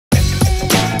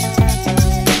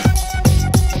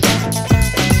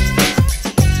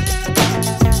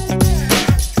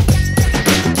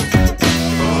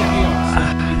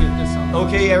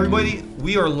everybody.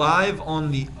 We are live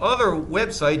on the other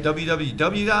website,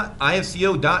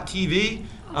 www.ifco.tv.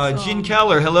 Jen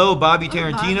Keller, hello. Bobby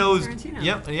Tarantino's.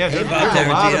 Yep, yeah, there's a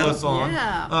lot of us on.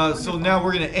 Yeah. So now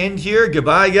we're going to end here.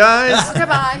 Goodbye, guys.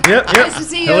 Goodbye. Yep. Nice to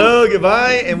see you. Hello,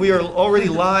 goodbye. And we are already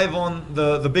live on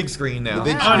the big screen now.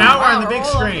 Now we're on the big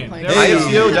screen.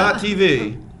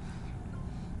 IFCO.TV.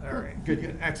 All right,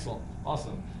 good, excellent,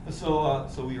 awesome.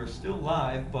 So we are still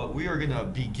live, but we are going to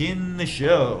begin the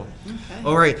show. Okay.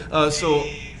 All right, so...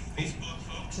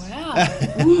 Wow.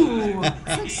 Ooh, it's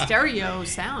like stereo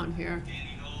sound here.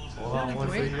 Hold on one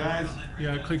second, guys.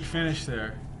 Yeah, click finish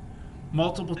there.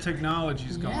 Multiple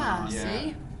technologies going on.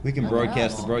 See? We can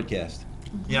broadcast the broadcast.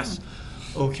 Yes.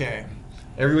 Okay.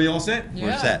 Everybody all set?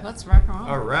 Yeah, set. let's rock and roll.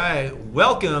 All right.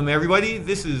 Welcome, everybody.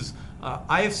 This is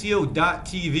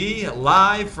IFCO.TV,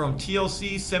 live from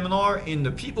TLC seminar in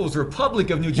the People's Republic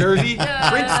of New Jersey,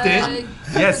 Princeton.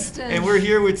 Yes, Princeton. and we're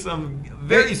here with some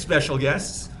very special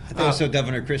guests. I thought I saw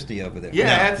Governor Christie over there. Yeah,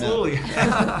 No, absolutely.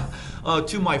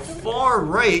 To my far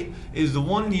right is the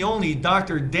one, the only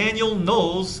Dr. Daniel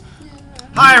Knowles,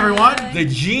 Hi, everyone. the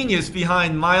genius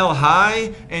behind Mile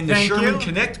High and the Thank Sherman you.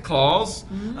 Connect calls.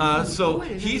 So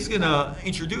Boy, he's going to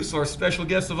introduce our special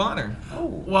guest of honor.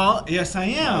 Well, yes, I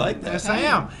am. I like that. Yes, I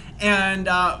am. And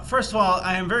first of all,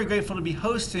 I am very grateful to be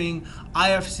hosting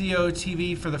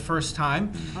IFCO-TV for the first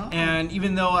time. And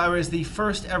even though I was the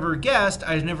first ever guest,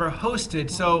 I've never hosted.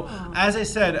 So, as I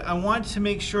said, I want to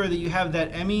make sure that you have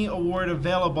that Emmy Award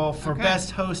available for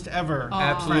Best Host Ever.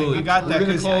 Absolutely. You got that. We're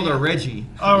going to 'cause call her Reggie.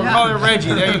 Oh, we'll call it Reggie.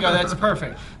 There you go. That's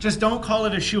perfect. Just don't call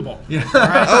it a Schubel. Yeah.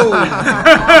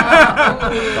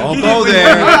 Don't go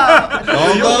there.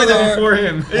 Don't You go opened it there. before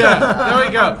him. Yeah, there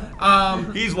we go.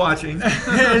 He's watching.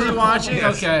 Is he watching?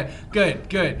 Yes. Okay,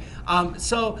 good.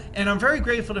 And I'm very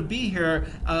grateful to be here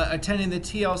attending the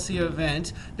TLC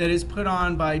event that is put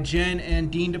on by Jen and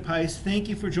Dean DePice. Thank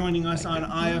you for joining us on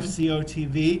IFCO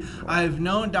TV. I've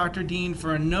known Dr. Dean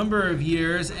for a number of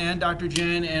years and Dr.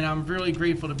 Jen, and I'm really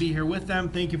grateful to be here with them.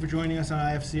 Thank you for joining us on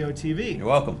IFCO TV. You're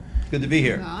welcome. Good to be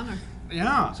here. Honor.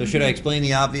 Yeah. So should I explain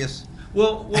the obvious?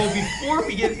 Well, before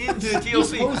we get into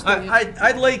TLC,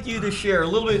 I'd like you to share a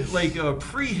little bit like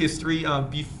prehistory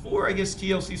before I guess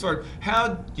TLC started.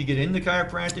 How did you get into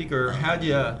chiropractic, or how did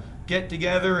you get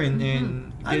together and get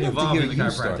I'd love involved to in the hear you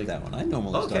chiropractic? start that one. I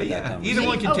normally start Okay, that yeah. conversation. Either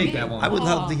one can take that one. I would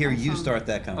love to hear you Awesome. start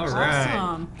that conversation. All right.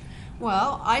 Awesome.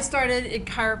 Well, I started in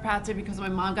chiropractic because my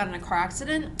mom got in a car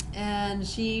accident, and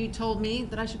she told me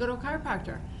that I should go to a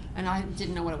chiropractor. And I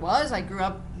didn't know what it was. I grew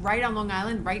up right on Long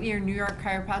Island, right near New York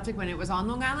Chiropractic when it was on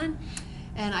Long Island.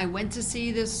 And I went to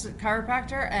see this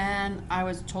chiropractor, and I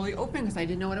was totally open because I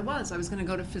didn't know what it was. I was going to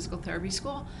go to physical therapy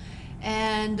school.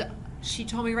 And she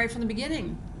told me right from the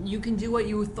beginning, you can do what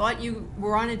you thought you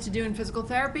wanted to do in physical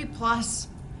therapy, plus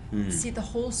see the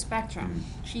whole spectrum.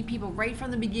 Treat people right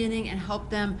from the beginning and help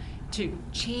them to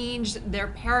change their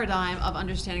paradigm of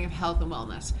understanding of health and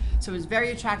wellness. So it was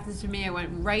very attractive to me. I went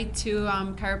right to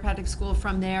chiropractic school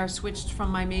from there, switched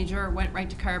from my major, went right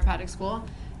to chiropractic school,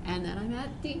 and then I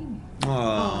met Dean.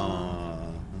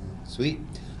 Aww. Sweet.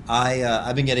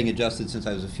 I've been getting adjusted since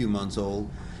I was a few months old.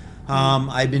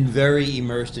 I've been very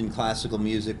immersed in classical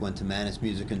music, went to Mannes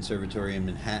Music Conservatory in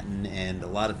Manhattan, and a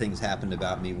lot of things happened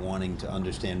about me wanting to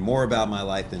understand more about my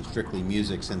life than strictly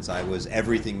music, since I was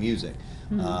everything music.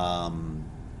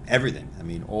 Everything. I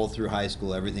mean, all through high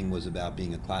school, everything was about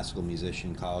being a classical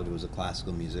musician. College was a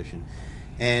classical musician.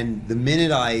 And the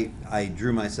minute I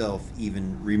drew myself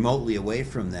even remotely away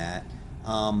from that,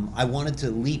 I wanted to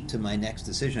leap to my next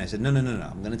decision. I said, no.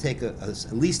 I'm going to take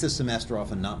at least a semester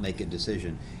off and not make a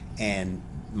decision. And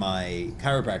my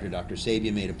chiropractor, Dr.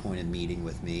 Sabia, made a point of meeting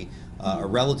with me. A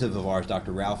relative of ours,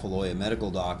 Dr. Ralph Aloy, a medical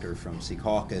doctor from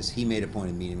Secaucus, he made a point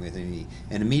of meeting with me.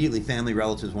 And immediately family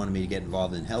relatives wanted me to get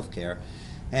involved in healthcare.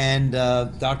 And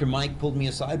Dr. Mike pulled me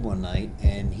aside one night,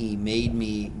 and he made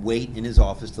me wait in his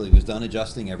office till he was done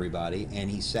adjusting everybody.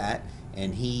 And he sat,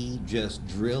 and he just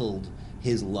drilled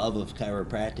his love of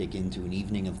chiropractic into an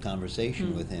evening of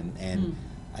conversation with him. And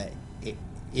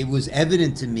it was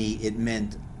evident to me it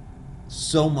meant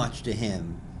so much to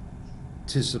him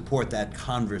to support that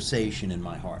conversation in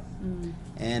my heart.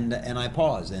 And I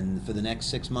paused, and for the next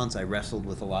 6 months I wrestled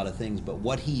with a lot of things, but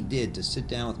what he did to sit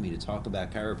down with me to talk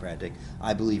about chiropractic,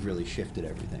 I believe really shifted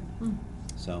everything.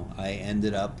 So I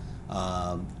ended up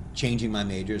changing my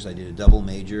majors. I did a double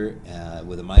major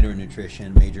with a minor in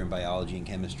nutrition, major in biology and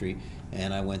chemistry,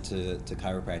 and I went to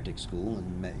chiropractic school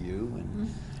and met you. And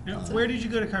where did you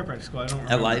go to chiropractic school? I don't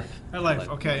remember. At Life. At Life,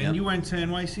 okay. Yep. And you went to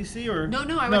NYCC or?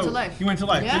 No, I went to Life. You went to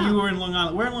Life, Yeah. but you were in Long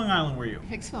Island. Where in Long Island were you?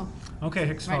 Hicksville, Okay,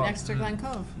 Hicksville. right next to Glen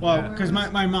Cove. Well, because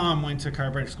my mom went to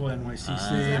chiropractic school at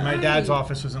NYCC, and my dad's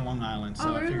office was in Long Island, so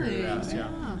Oh, I figured really? it out.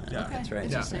 Yeah. Yeah. Okay. That's right.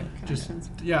 Interesting. Just,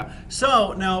 Connections. yeah.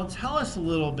 So now tell us a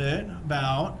little bit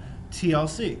about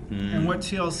TLC and what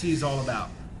TLC is all about.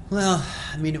 Well,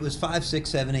 I mean, it was 5, 6,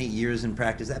 7, 8 years in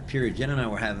practice. That period, Jen and I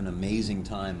were having an amazing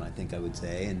time, I think I would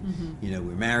say. And, you know, we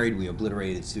were married, we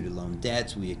obliterated student loan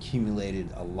debts, we accumulated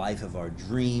a life of our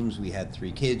dreams. We had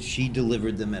 3 kids. She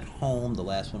delivered them at home, the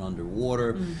last one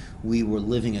underwater. We were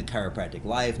living a chiropractic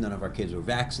life. None of our kids were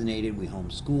vaccinated. We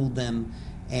homeschooled them.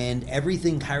 And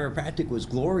everything chiropractic was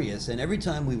glorious. And every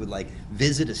time we would like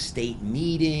visit a state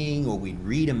meeting, or we'd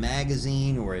read a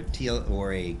magazine or a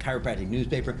chiropractic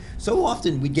newspaper, so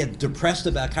often we'd get depressed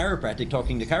about chiropractic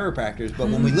talking to chiropractors. But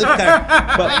when we lived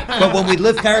but when we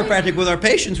lived chiropractic with our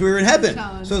patients, we were in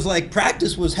heaven. So it's like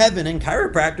practice was heaven and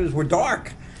chiropractors were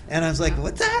dark. And I was like,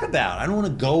 what's that about? I don't want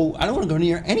to go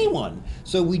near anyone.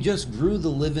 So we just grew the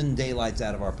living daylights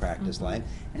out of our practice life.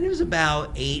 And it was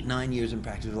about 8, 9 years in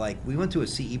practice. Like, we went to a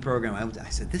CE program. I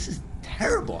said, this is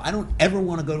terrible. I don't ever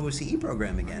want to go to a CE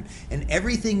program again. And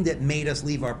everything that made us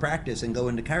leave our practice and go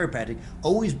into chiropractic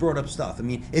always brought up stuff. I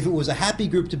mean, if it was a happy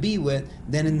group to be with,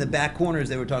 then in the back corners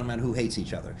they were talking about who hates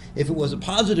each other. If it was a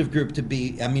positive group to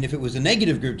be, if it was a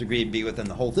negative group to be with, then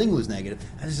the whole thing was negative.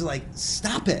 I was just like,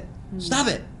 stop it. Stop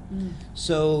it.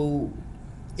 So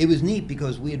it was neat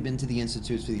because we had been to the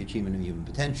Institutes for the Achievement of Human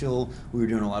Potential. We were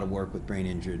doing a lot of work with brain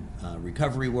injured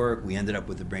recovery work. We ended up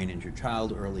with a brain injured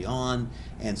child early on,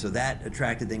 and so that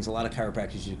attracted things. A lot of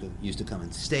chiropractors used to come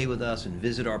and stay with us and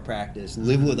visit our practice,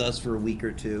 live with us for a week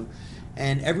or two.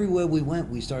 And everywhere we went,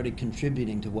 we started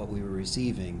contributing to what we were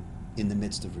receiving in the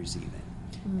midst of receiving.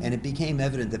 And it became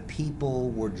evident that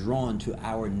people were drawn to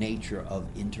our nature of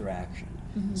interaction.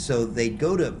 So they'd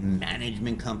go to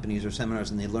management companies or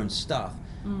seminars and they'd learn stuff,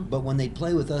 but when they'd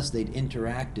play with us, they'd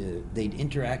interact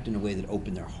in a way that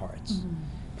opened their hearts.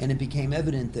 And it became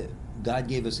evident that God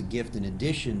gave us a gift in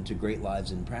addition to great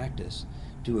lives in practice,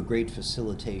 to a great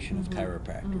facilitation of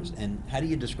chiropractors. And how do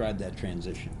you describe that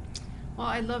transition? Well,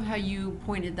 I love how you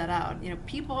pointed that out. You know,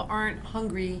 people aren't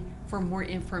hungry for more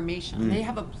information. They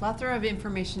have a plethora of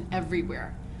information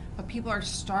everywhere, but people are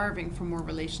starving for more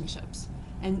relationships.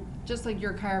 And just like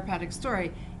your chiropractic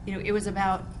story, you know, it was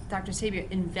about Dr. Sabia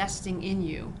investing in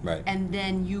you. Right. And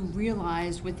then you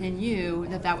realized within you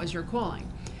that that was your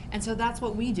calling. And so that's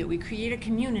what we do. We create a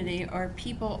community where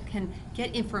people can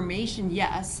get information,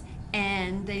 yes,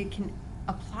 and they can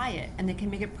apply it, and they can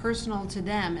make it personal to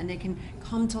them, and they can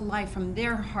come to life from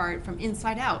their heart, from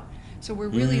inside out. So we're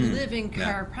really living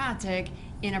chiropractic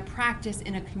in a practice,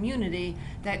 in a community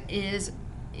that is,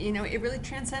 you know, it really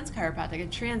transcends chiropractic. It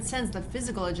transcends the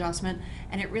physical adjustment,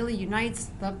 and it really unites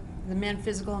the man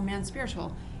physical and man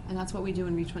spiritual. And that's what we do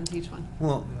in Reach One, Teach One.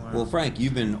 Well, Frank,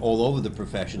 you've been all over the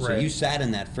profession, so Right. you sat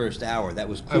in that first hour. That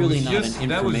was clearly not an information.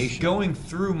 That was going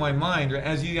through my mind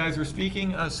as you guys were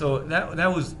speaking. So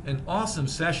that was an awesome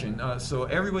session. So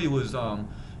everybody was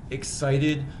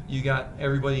excited. You got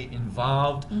everybody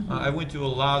involved. I went to a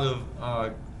lot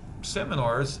of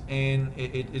seminars, and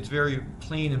it's very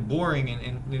plain and boring,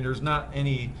 and there's not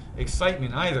any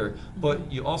excitement either,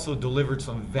 but you also delivered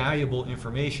some valuable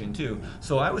information too.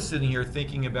 So I was sitting here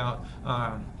thinking about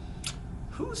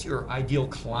who's your ideal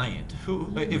client?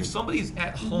 If somebody's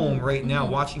at home right now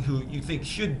watching who you think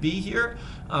should be here,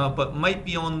 but might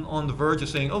be on the verge of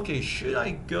saying, okay, should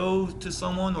I go to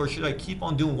someone, or should I keep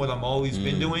on doing what I've always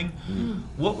been doing?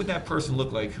 What would that person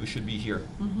look like who should be here?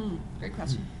 Great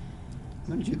question.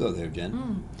 Why don't you go there,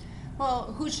 Jen?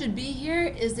 Well, who should be here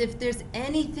is if there's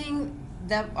anything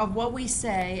that of what we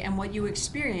say and what you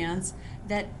experience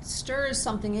that stirs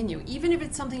something in you, even if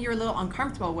it's something you're a little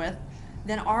uncomfortable with,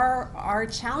 then our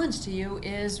challenge to you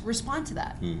is respond to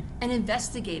that and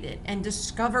investigate it and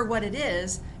discover what it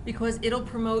is, because it'll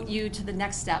promote you to the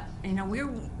next step. You know,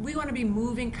 we want to be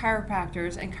moving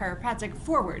chiropractors and chiropractic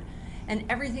forward. And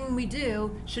everything we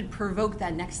do should provoke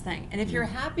that next thing. And if you're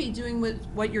happy doing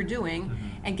what you're doing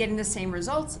and getting the same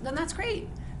results, then that's great.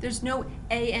 There's no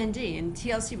A and D. In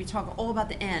TLC, we talk all about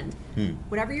the end.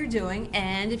 Whatever you're doing,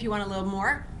 and if you want a little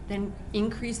more, then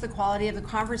increase the quality of the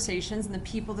conversations and the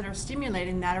people that are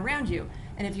stimulating that around you.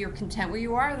 And if you're content where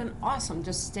you are, then awesome.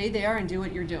 Just stay there and do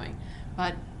what you're doing.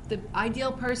 But the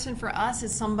ideal person for us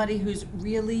is somebody who's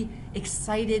really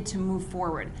excited to move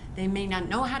forward. They may not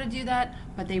know how to do that,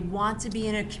 but they want to be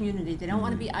in a community. They don't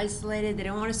want to be isolated. They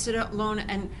don't want to sit alone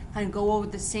and kind of go over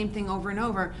the same thing over and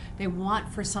over. They want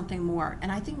for something more. And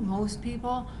I think most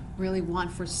people really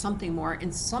want for something more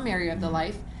in some area of their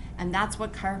life, and that's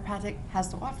what chiropractic has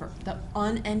to offer. The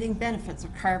unending benefits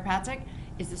of chiropractic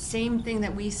is the same thing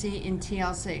that we see in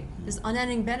TLC. There's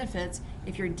unending benefits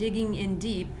if you're digging in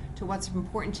deep to what's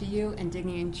important to you and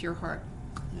digging into your heart.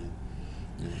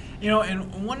 You know,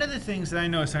 and one of the things that I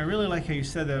noticed, I really like how you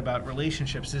said that about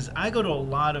relationships, is I go to a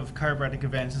lot of chiropractic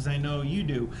events, as I know you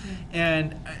do,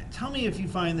 and tell me if you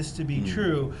find this to be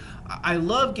true. I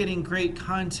love getting great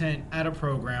content at a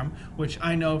program, which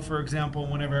I know, for example,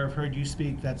 whenever I've heard you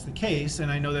speak, that's the case,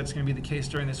 and I know that's going to be the case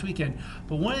during this weekend.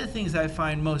 But one of the things I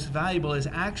find most valuable is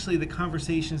actually the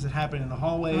conversations that happen in the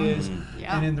hallways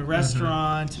and in the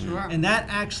restaurant, and that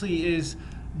actually is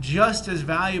just as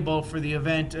valuable for the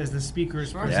event as the speaker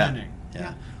is presenting.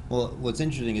 Yeah. Well, what's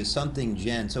interesting is something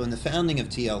Jen, so in the founding of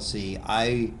TLC,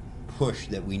 I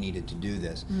pushed that we needed to do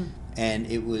this. And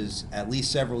it was at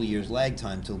least several years lag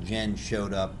time till Jen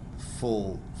showed up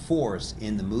full force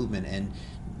in the movement. And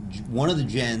one of the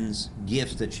Jen's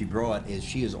gifts that she brought is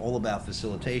she is all about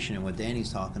facilitation, and what Danny's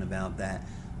talking about, that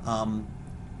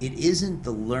it isn't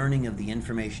the learning of the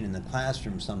information in the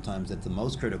classroom sometimes that's the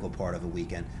most critical part of a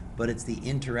weekend, but it's the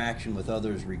interaction with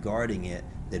others regarding it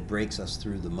that breaks us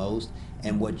through the most.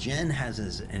 And what Jen has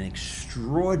is an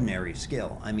extraordinary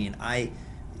skill. I mean, I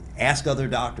ask other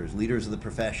doctors, leaders of the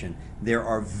profession, there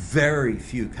are very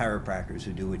few chiropractors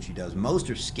who do what she does. Most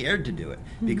are scared to do it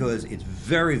because it's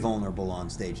very vulnerable on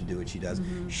stage to do what she does.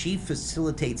 She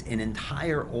facilitates an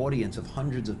entire audience of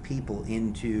hundreds of people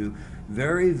into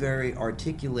very, very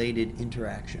articulated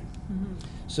interaction.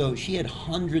 So she had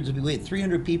hundreds of people, we had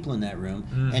 300 people in that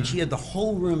room, and she had the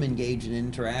whole room engaged in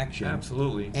interaction.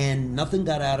 Absolutely. And nothing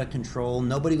got out of control.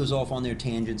 Nobody was off on their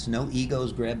tangents. No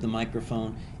egos grabbed the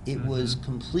microphone. It was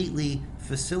completely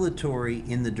facilitatory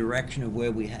in the direction of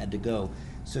where we had to go.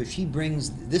 So she brings,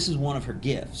 this is one of her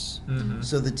gifts.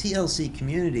 So the TLC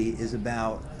community is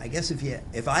about, I guess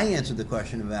if I answered the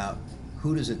question about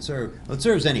who does it serve? Well, it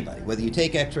serves anybody. Whether you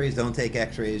take x-rays, don't take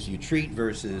x-rays, you treat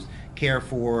versus care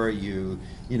for, you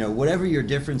know, whatever your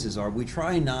differences are, we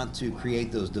try not to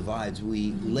create those divides.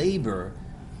 We labor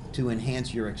to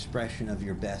enhance your expression of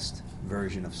your best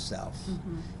version of self.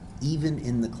 Even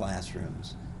in the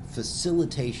classrooms,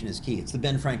 facilitation is key. It's the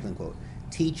Ben Franklin quote,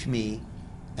 teach me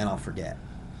and I'll forget.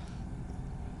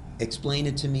 Explain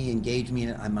it to me, engage me in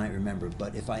it, I might remember.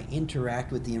 But if I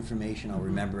interact with the information, I'll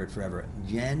remember it forever.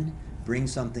 Jen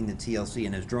brings something to TLC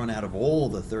and has drawn out of all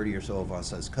the 30 or so of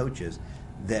us as coaches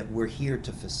that we're here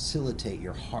to facilitate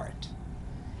your heart.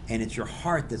 And it's your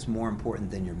heart that's more important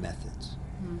than your methods.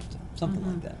 Something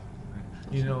like that.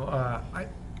 You know,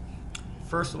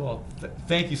 first of all,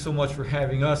 thank you so much for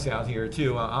having us out here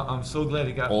too. I'm so glad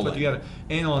it got put together,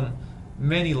 and on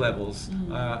many levels.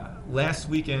 Last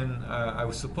weekend, I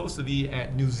was supposed to be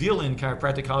at New Zealand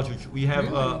Chiropractic College, which we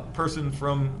have a person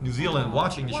from New Zealand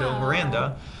watching the show,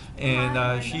 Miranda,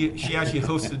 and she actually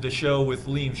hosted the show with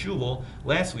Liam Schubel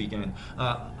last weekend.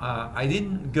 I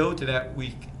didn't go to that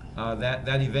week,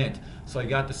 that event, so I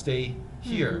got to stay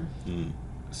here.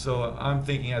 So I'm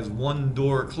thinking, as one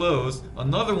door closed,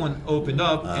 another one opened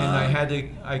up, and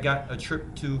I got a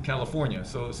trip to California.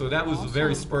 So that was a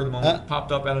very spur of the moment,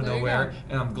 popped up out of nowhere,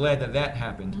 and I'm glad that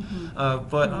happened.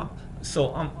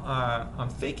 So I'm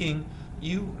thinking,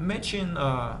 you mentioned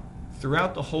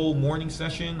throughout the whole morning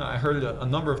session, I heard it a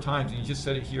number of times, and you just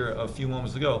said it here a few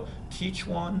moments ago, teach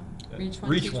one,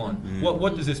 reach one.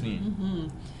 What does this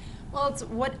mean? Well, it's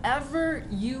whatever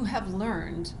you have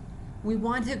learned, we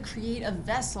want to create a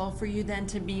vessel for you then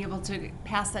to be able to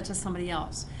pass that to somebody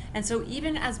else. And so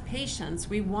even as patients,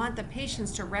 we want the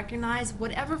patients to recognize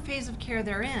whatever phase of care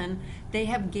they're in, they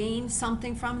have gained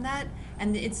something from that,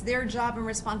 and it's their job and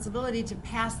responsibility to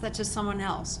pass that to someone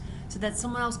else so that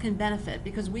someone else can benefit,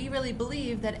 because we really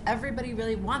believe that everybody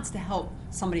really wants to help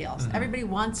somebody else. Everybody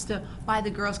wants to buy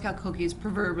the Girl Scout cookies,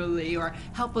 proverbially, or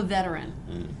help a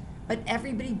veteran. But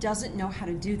everybody doesn't know how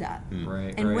to do that.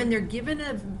 And when they're given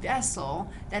a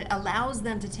vessel that allows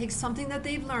them to take something that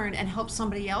they've learned and help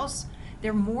somebody else,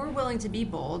 they're more willing to be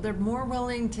bold. They're more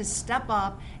willing to step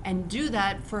up and do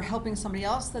that for helping somebody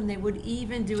else than they would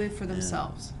even do it for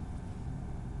themselves.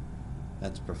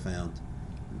 That's profound.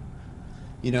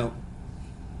 You know,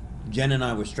 Jen and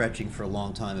I were stretching for a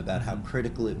long time about how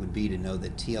critical it would be to know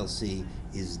that TLC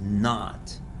is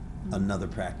not another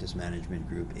practice management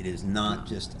group. It is not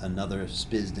just another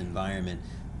spizzed environment,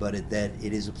 but that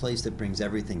it is a place that brings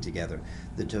everything together.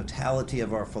 The totality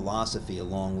of our philosophy,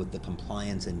 along with the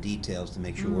compliance and details to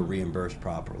make sure we're reimbursed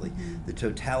properly. The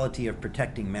totality of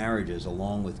protecting marriages,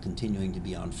 along with continuing to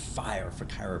be on fire for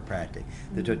chiropractic.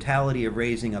 The totality of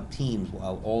raising up teams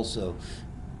while also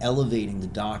elevating the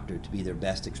doctor to be their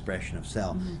best expression of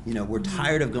self. You know, we're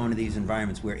tired of going to these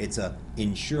environments where it's a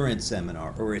insurance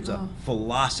seminar, or it's a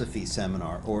philosophy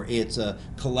seminar, or it's a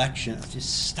collection.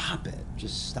 Just stop it.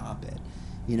 Just stop it.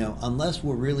 You know, unless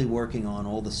we're really working on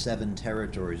all the 7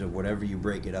 territories or whatever you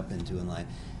break it up into in life,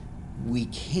 we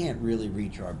can't really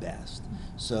reach our best.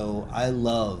 So I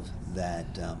love that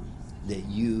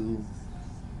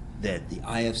that the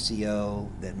IFCO,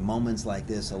 that moments like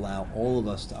this allow all of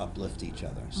us to uplift each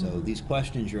other. So these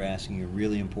questions you're asking are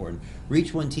really important.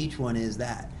 Reach one, teach one is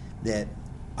that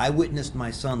I witnessed my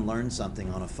son learn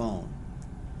something on a phone.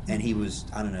 And he was,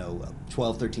 I don't know,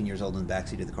 12, 13 years old in the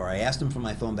backseat of the car. I asked him for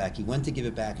my phone back. He went to give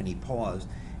it back and he paused.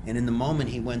 And in the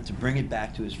moment he went to bring it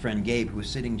back to his friend Gabe, who was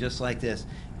sitting just like this.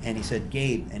 And he said,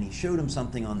 Gabe, and he showed him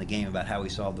something on the game about how he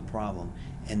solved the problem.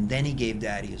 And then he gave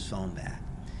Daddy his phone back.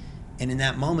 And in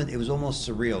that moment, it was almost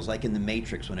surreal. It was like in the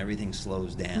Matrix when everything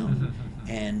slows down.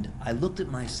 And I looked at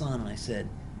my son and I said,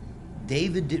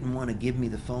 David didn't want to give me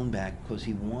the phone back because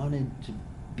he wanted to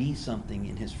be something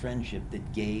in his friendship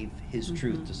that gave his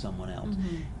truth to someone else.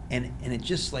 And it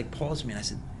just like paused me, and I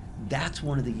said, that's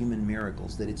one of the human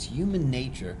miracles, that it's human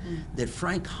nature that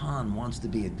Frank Hahn wants to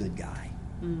be a good guy.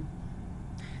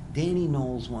 Danny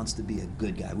Knowles wants to be a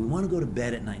good guy. We want to go to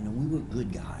bed at night, no, we were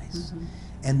good guys.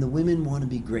 And the women want to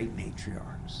be great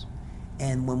matriarchs.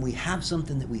 And when we have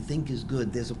something that we think is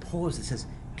good, there's a pause that says,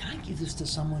 can I give this to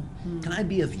someone? Can I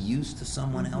be of use to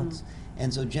someone else?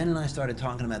 And so Jen and I started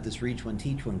talking about this Reach One,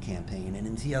 Teach One campaign. And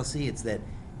in TLC,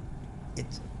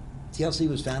 TLC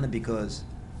was founded because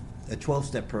a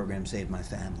 12-step program saved my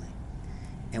family.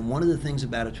 And one of the things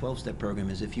about a 12-step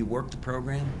program is if you work the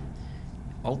program,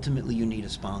 ultimately you need a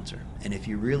sponsor. And if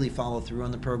you really follow through on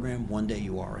the program, one day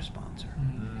you are a sponsor.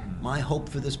 My hope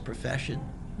for this profession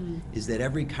is that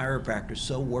every chiropractor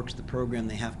so works the program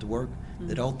they have to work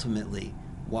that ultimately,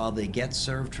 while they get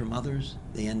served from others,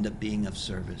 they end up being of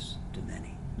service to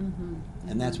many.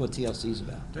 And that's what TLC is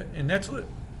about. And that's what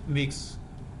makes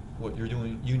what you're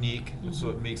doing unique. That's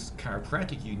what makes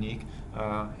chiropractic unique.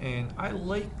 And I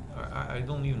love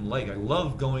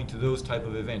going to those type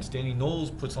of events. Danny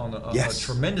Knowles puts on a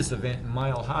tremendous event in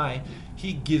Mile High.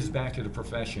 He gives back to the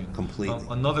profession. Completely.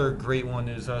 Another great one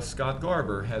is Scott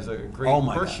Garber has a great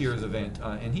first year's event,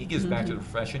 and he gives back to the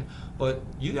profession. But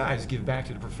you guys give back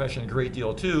to the profession a great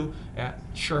deal too at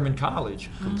Sherman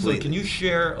College. Completely. So can you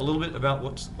share a little bit about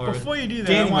what's... Before you do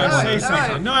that, I want to say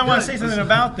something. No, I want to say something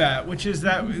about that, which is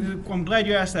that I'm glad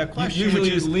you asked that question. Usually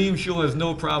which is, Liam Schul has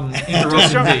no problem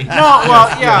interrupting me. No, well,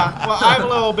 yeah. Well, I'm a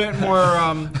little bit more,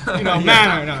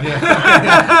 manner. No,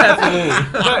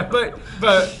 absolutely.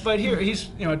 But here he's,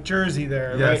 Jersey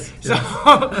there, right? Yes. So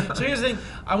here's the thing.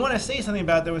 I want to say something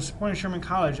about that was supporting Sherman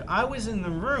College. I was in the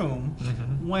room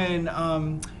when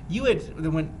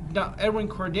when Edwin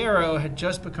Cordero had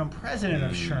just become president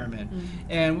of Sherman,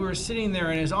 and we were sitting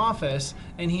there in his office,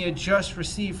 and he had just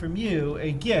received from you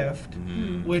a gift,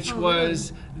 which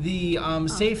was the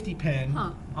safety pin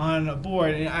on a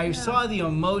board, and I saw the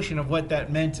emotion of what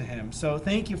that meant to him. So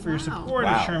thank you for your support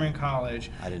of Sherman College.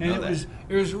 I didn't know that.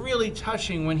 It was really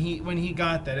touching when he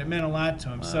got that. It meant a lot to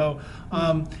him. Wow. So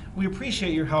we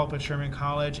appreciate your help at Sherman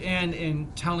College and in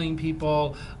telling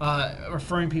people,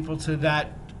 referring people to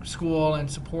that school and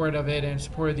support of it and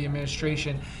support of the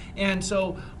administration. And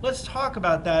so let's talk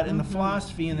about that in the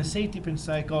philosophy and the safety pin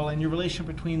cycle and your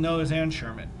relationship between those and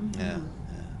Sherman.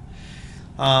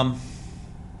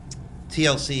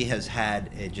 TLC has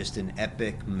had just an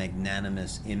epic,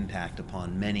 magnanimous impact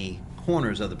upon many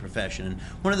corners of the profession. And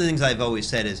one of the things I've always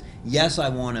said is, yes, I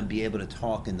want to be able to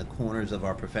talk in the corners of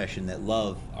our profession that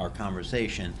love our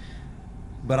conversation,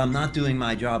 but I'm not doing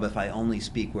my job if I only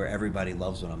speak where everybody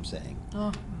loves what I'm saying.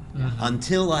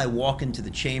 Until I walk into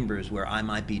the chambers where I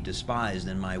might be despised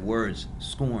and my words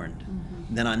scorned,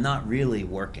 then I'm not really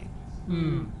working.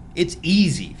 It's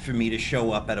easy for me to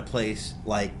show up at a place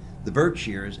like the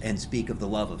Berkshires and speak of the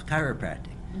love of chiropractic.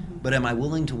 But am I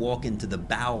willing to walk into the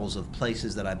bowels of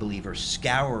places that I believe are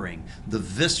scouring the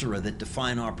viscera that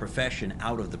define our profession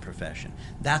out of the profession?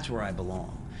 That's where I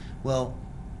belong. Well,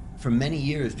 for many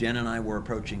years, Jen and I were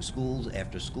approaching schools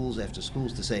after schools after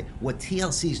schools to say, what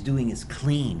TLC is doing is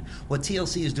clean. What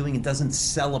TLC is doing, it doesn't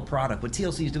sell a product. What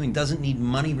TLC is doing doesn't need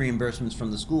money reimbursements from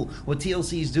the school. What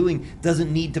TLC is doing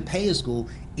doesn't need to pay a school.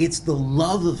 It's the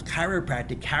love of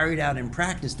chiropractic carried out in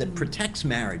practice that protects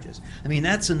marriages. I mean,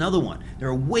 that's another one. There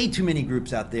are way too many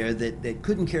groups out there that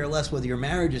couldn't care less whether your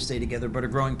marriages stay together but are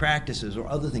growing practices or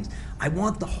other things. I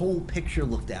want the whole picture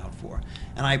looked out for.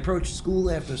 And I approach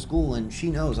school after school, and she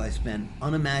knows I spent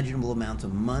unimaginable amounts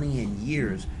of money and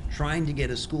years trying to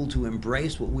get a school to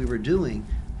embrace what we were doing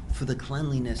for the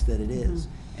cleanliness that it is.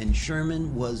 And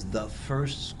Sherman was the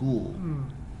first school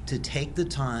to take the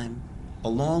time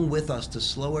along with us to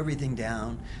slow everything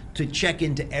down, to check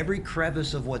into every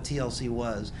crevice of what TLC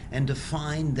was, and to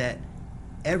find that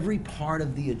every part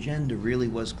of the agenda really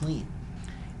was clean.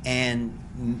 And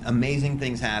amazing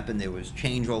things happened. There was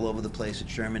change all over the place at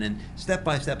Sherman, and step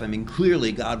by step, I mean,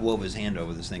 clearly God wove his hand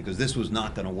over this thing, because this was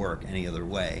not going to work any other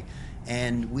way.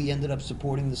 And we ended up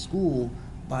supporting the school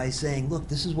by saying, look,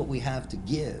 this is what we have to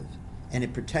give. And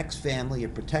it protects family,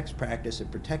 it protects practice,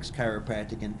 it protects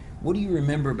chiropractic. And what do you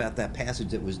remember about that passage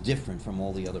that was different from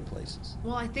all the other places?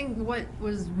 Well, I think what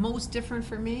was most different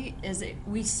for me is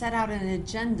we set out an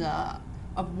agenda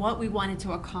of what we wanted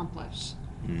to accomplish.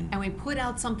 And we put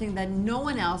out something that no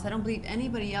one else, I don't believe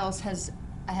anybody else has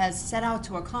set out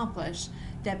to accomplish,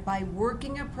 that by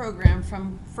working a program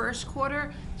from first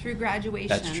quarter through graduation,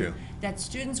 That's true. that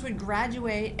students would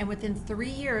graduate and within 3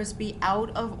 years be out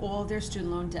of all their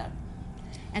student loan debt.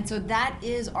 And so that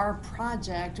is our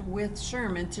project with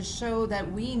Sherman, to show that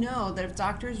we know that if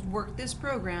doctors work this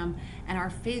program and are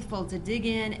faithful to dig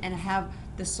in and have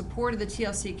the support of the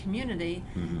TLC community,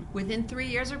 within 3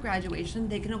 years of graduation,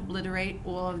 they can obliterate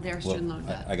all of their student loan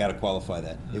debt. I got to qualify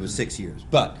that. It was 6 years.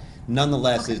 But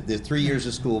nonetheless, there's 3 years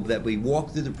of school that we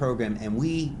walked through the program, and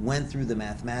we went through the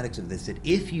mathematics of this, that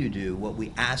if you do what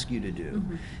we ask you to do,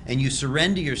 and you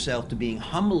surrender yourself to being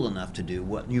humble enough to do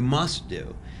what you must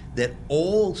do, that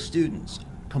all students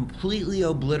completely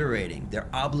obliterating their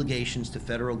obligations to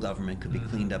federal government could be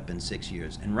cleaned up in 6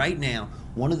 years. And right now,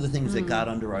 one of the things that got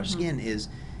under our skin is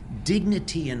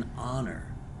dignity and honor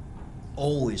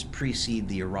always precede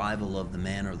the arrival of the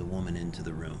man or the woman into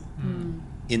the room.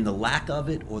 In the lack of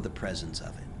it or the presence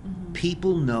of it.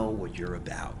 People know what you're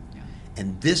about.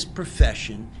 And this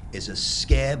profession is a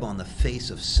scab on the face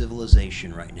of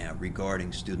civilization right now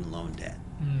regarding student loan debt.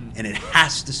 And it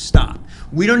has to stop.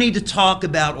 We don't need to talk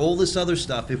about all this other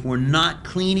stuff if we're not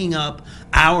cleaning up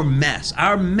our mess.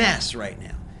 Our mess right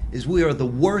now is we are the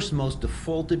worst, most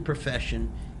defaulted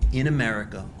profession in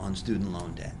America on student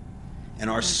loan debt.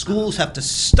 And our schools have to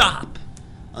stop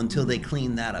until they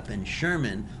clean that up. And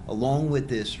Sherman, along with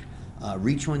this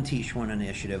Reach One, Teach One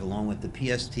initiative, along with the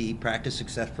PST, Practice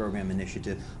Success Program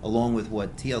initiative, along with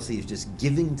what TLC is just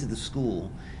giving to the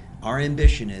school, our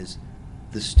ambition is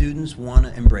the students want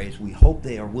to embrace, we hope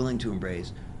they are willing to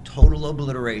embrace, total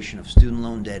obliteration of student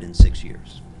loan debt in 6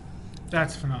 years.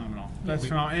 That's phenomenal. That's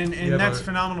phenomenal. And that's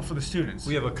phenomenal for the students.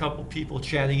 We have a couple people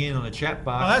chatting in on the chat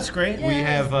box. Oh, that's great. We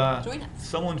have Join us.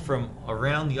 someone from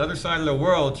around the other side of the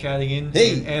world chatting in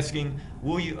Hey. and asking,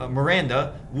 will you,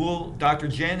 Miranda, will Dr.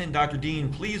 Jen and Dr. Dean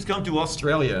please come to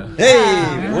Australia? Hey,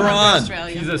 Yeah. we're on.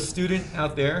 Australia. She's a student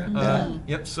out there.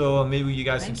 Yep, so maybe you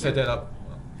guys can set that up.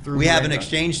 Through We have an Miranda.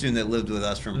 exchange student that lived with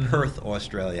us from Perth,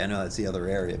 Australia. I know that's the other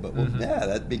area, but yeah,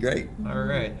 that'd be great. All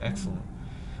right, excellent.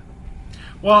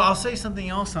 Well, I'll say something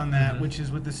else on that, which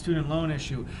is with the student loan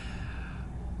issue.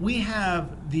 We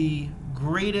have the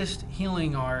greatest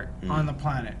healing art on the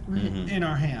planet in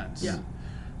our hands. Yeah.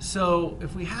 So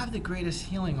if we have the greatest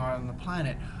healing art on the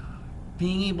planet,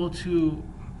 being able to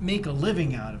make a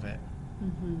living out of it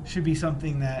should be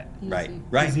something that Right, Easy.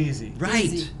 right. is easy. Right.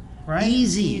 Easy. Right?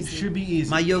 Easy. It should be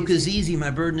easy. My yoke is easy, my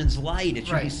burden is light. It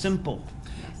should be Right. simple.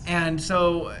 And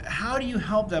so how do you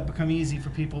help that become easy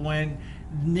for people when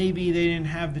maybe they didn't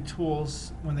have the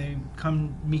tools when they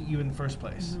come meet you in the first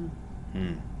place?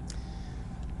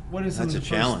 What are some That's of a the first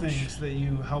challenge. things that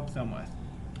you help them with?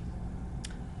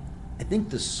 I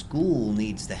think the school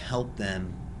needs to help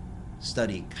them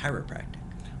study chiropractic.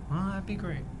 Well, that'd be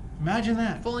great. Imagine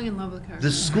that. Falling in love with chiropractic.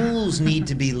 The schools need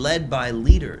to be led by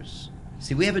leaders.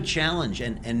 See, we have a challenge,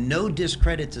 and no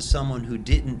discredit to someone who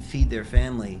didn't feed their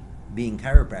family being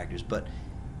chiropractors, but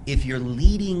if you're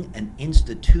leading an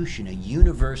institution, a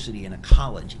university and a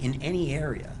college in any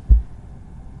area,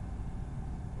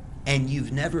 and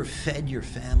you've never fed your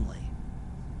family,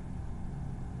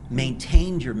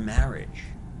 maintained your marriage,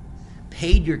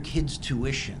 paid your kids'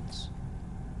 tuitions,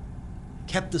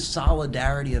 kept the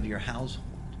solidarity of your household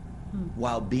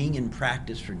while being in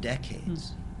practice for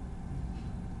decades.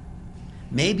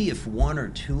 Maybe if one or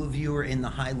two of you are in the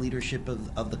high leadership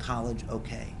of the college,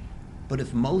 okay. But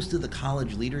if most of the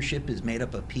college leadership is made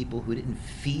up of people who didn't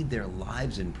feed their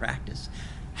lives in practice,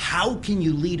 how can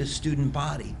you lead a student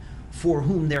body for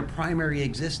whom their primary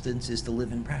existence is to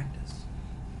live in practice.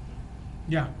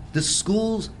 Yeah. The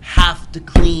schools have to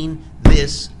clean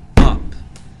this up.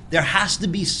 There has to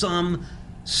be some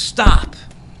stop.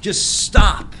 Just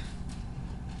stop.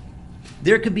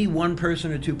 There could be one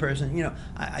person or two person. You know,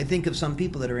 I think of some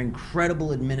people that are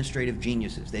incredible administrative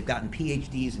geniuses. They've gotten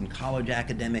PhDs in college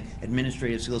academic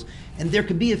administrative skills, and there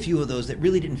could be a few of those that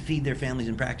really didn't feed their families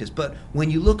in practice. But when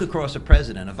you look across a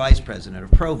president, a vice president,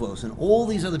 a provost, and all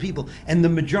these other people, and the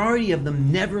majority of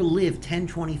them never live 10,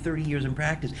 20, 30 years in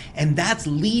practice, and that's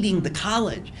leading the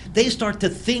college. They start to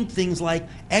think things like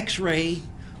X-ray,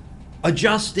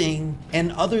 adjusting,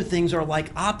 and other things are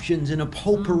like options in a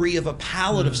potpourri of a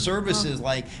palette of services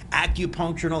like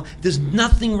acupuncture and all. There's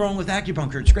nothing wrong with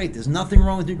acupuncture. It's great. There's nothing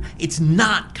wrong with it. It's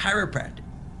not chiropractic.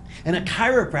 And a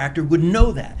chiropractor would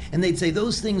know that. And they'd say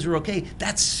those things are okay.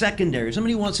 That's secondary. If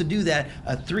somebody wants to do that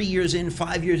 3 years in,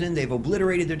 5 years in, they've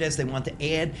obliterated their debts, they want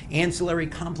to add ancillary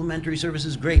complementary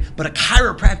services, great. But a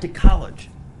chiropractic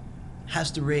college has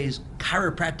to raise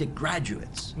chiropractic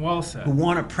graduates Well said. who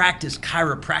want to practice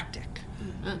chiropractic.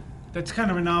 That's kind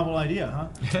of a novel idea,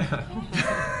 huh?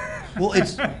 Well,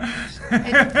 it's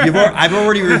I've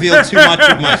already revealed too much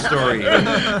of my story.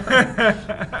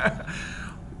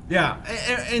 Yeah,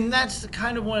 and that's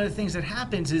kind of one of the things that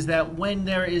happens is that when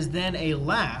there is then a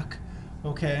lack,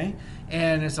 okay,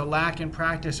 and it's a lack in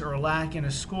practice or a lack in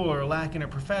a school or a lack in a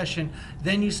profession,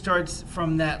 then you start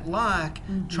from that lack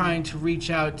trying to reach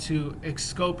out to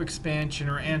scope expansion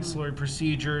or ancillary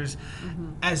procedures,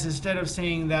 as instead of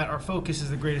saying that our focus is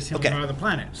the greatest healing Okay. on the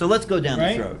planet. So let's go down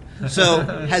Right? this road. So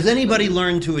has anybody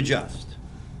learned to adjust?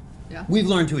 Yeah. We've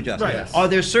learned to adjust. Right. Yes. Are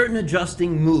there certain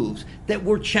adjusting moves that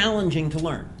were challenging to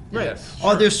learn? Right. Yes.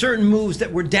 Are there certain moves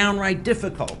that were downright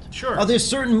difficult? Sure. Are there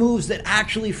certain moves that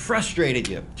actually frustrated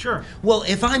you? Sure. Well,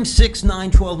 if I'm 6,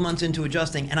 9, 12 months into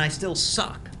adjusting and I still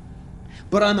suck,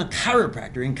 but I'm a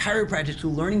chiropractor in chiropractic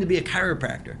school learning to be a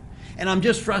chiropractor, and I'm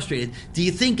just frustrated, do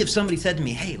you think if somebody said to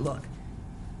me, hey, look,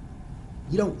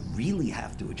 you don't really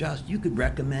have to adjust. You could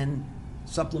recommend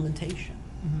supplementation.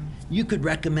 You could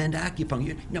recommend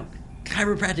acupuncture. No,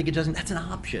 chiropractic adjustment, that's an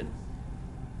option.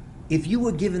 If you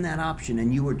were given that option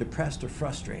and you were depressed or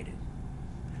frustrated,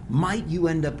 might you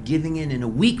end up giving in a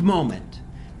weak moment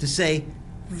to say,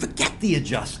 forget the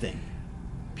adjusting?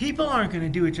 People aren't going to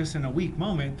do it just in a weak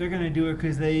moment. They're going to do it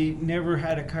because they never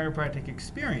had a chiropractic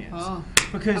experience. Oh,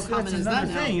 Because how common that's is another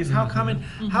that now? thing, is how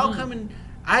common,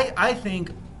 I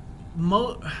think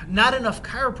not enough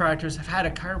chiropractors have had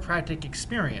a chiropractic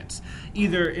experience,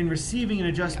 either in receiving an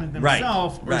adjustment Right,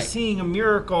 themselves or right. seeing a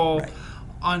miracle Right.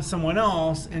 on someone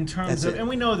else in terms That's of, it. and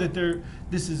we know that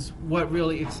this is what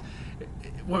really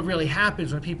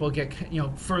happens when people get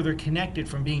further connected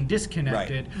from being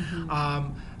disconnected.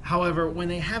 However, when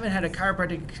they haven't had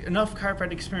enough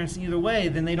chiropractic experience either way,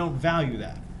 then they don't value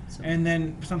that. And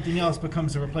then something else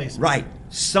becomes a replacement. Right.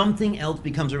 Something else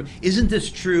becomes Isn't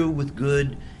this true with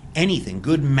good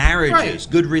marriages, Right.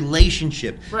 good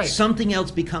relationship? Right. Something else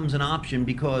becomes an option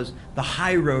because the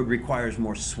high road requires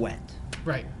more sweat.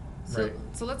 Right.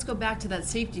 So let's go back to that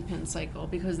safety pin cycle,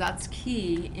 because that's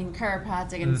key in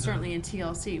chiropractic and certainly in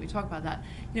TLC. We talk about that.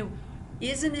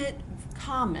 Isn't it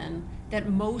common that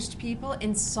most people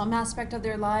in some aspect of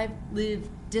their life live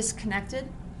disconnected?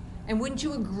 And wouldn't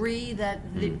you agree that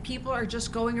the people are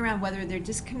just going around, whether they're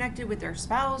disconnected with their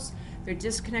spouse, they're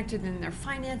disconnected in their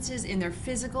finances, in their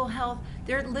physical health,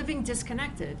 they're living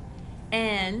disconnected.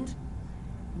 And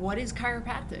what is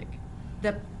chiropractic?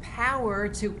 The power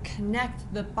to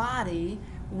connect the body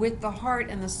with the heart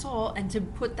and the soul and to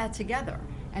put that together.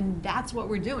 And that's what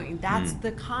we're doing. That's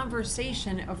the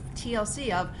conversation of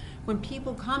TLC, of when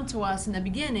people come to us in the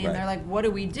beginning and they're like, what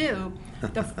do we do?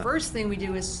 The first thing we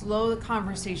do is slow the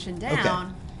conversation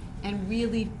down and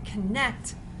really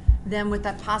connect them with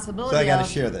that possibility So I gotta of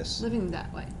share this. living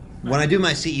that way. When I do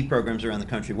my CE programs around the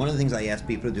country, one of the things I ask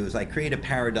people to do is I create a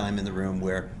paradigm in the room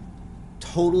where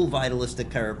total vitalistic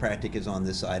chiropractic is on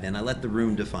this side, and I let the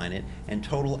room define it, and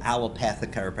total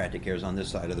allopathic chiropractic care is on this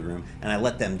side of the room, and I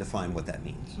let them define what that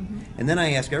means. And then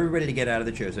I ask everybody to get out of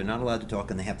the chairs. They're not allowed to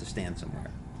talk, and they have to stand somewhere.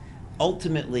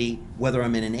 Ultimately, whether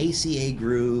I'm in an ACA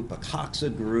group, a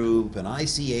COXA group, an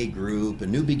ICA group, a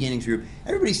New Beginnings group,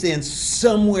 everybody stands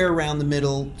somewhere around the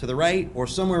middle to the right or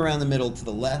somewhere around the middle to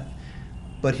the left.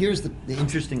 But here's the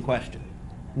interesting question.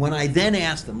 When I then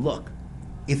ask them, look,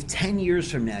 if 10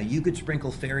 years from now you could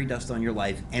sprinkle fairy dust on your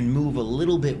life and move a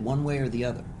little bit one way or the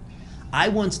other. I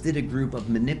once did a group of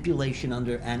manipulation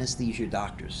under anesthesia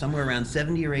doctors, somewhere around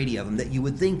 70 or 80 of them, that you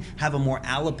would think have a more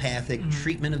allopathic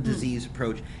treatment of disease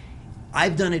approach.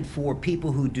 I've done it for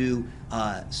people who do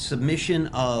submission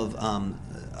of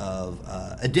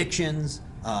addictions,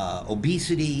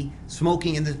 obesity,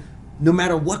 smoking, and no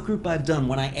matter what group I've done,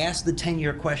 when I ask the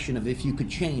 10-year question of if you could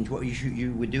change, what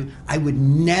you would do, I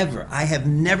have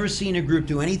never seen a group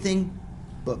do anything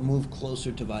but move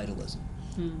closer to vitalism.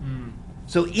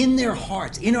 So in their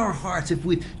hearts, in our hearts, if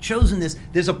we've chosen this,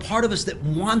 there's a part of us that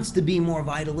wants to be more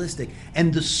vitalistic.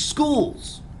 And the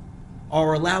schools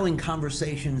are allowing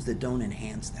conversations that don't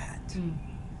enhance that.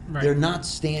 Right. They're not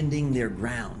standing their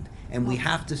ground. And we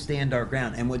have to stand our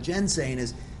ground. And what Jen's saying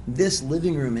is, this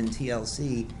living room in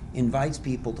TLC invites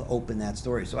people to open that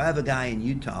story. So I have a guy in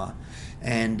Utah,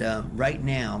 and right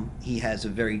now he has a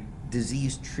very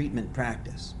disease treatment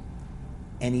practice.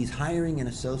 And he's hiring an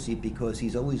associate because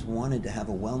he's always wanted to have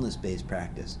a wellness-based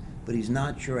practice, but he's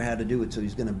not sure how to do it. So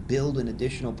he's going to build an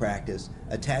additional practice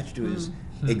attached to his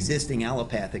existing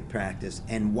allopathic practice.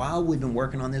 And while we've been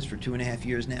working on this for 2.5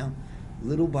 years now,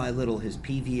 little by little his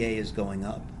PVA is going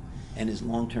up and his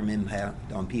long-term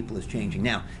impact on people is changing.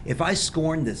 Now, if I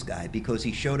scorned this guy because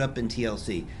he showed up in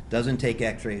TLC, doesn't take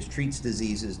x-rays, treats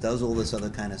diseases, does all this other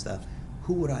kind of stuff,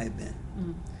 who would I have been?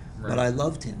 Right. But I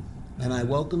loved him. And I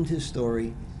welcomed his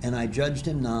story, and I judged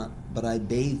him not, but I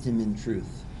bathed him in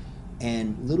truth.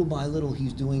 And little by little,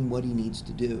 he's doing what he needs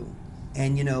to do.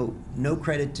 And you know, no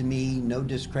credit to me, no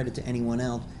discredit to anyone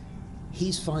else.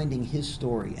 He's finding his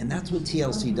story, and that's what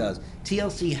TLC does.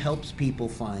 TLC helps people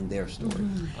find their story.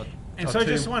 And so I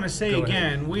just want to say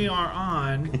again, we're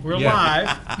Yeah.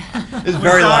 live. It's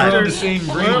very live. On the same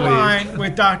We're brainwave. live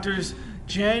with Doctors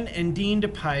Jen and Dean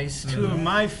DePice, two of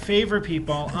my favorite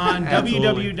people, on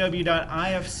Absolutely.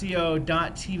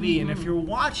 www.ifco.tv. And if you're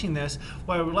watching this,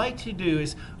 what I would like to do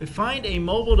is find a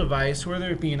mobile device, whether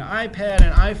it be an iPad,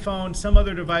 an iPhone, some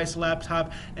other device,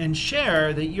 laptop, and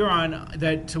share that you're on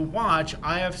that to watch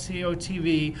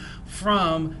IFCO-TV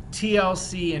from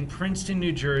TLC in Princeton,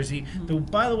 New Jersey.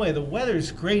 By the way, the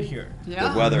weather's great here. Yeah.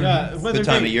 Good weather. Yeah, the weather's Good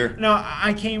time great. of year. Now,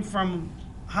 I came from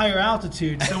higher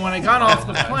altitude, so when I got off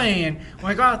the plane,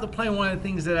 one of the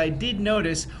things that I did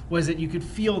notice was that you could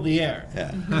feel the air.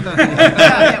 Yeah.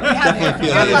 Yeah, we have air. We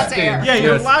feel have it. lots of air. Yeah, you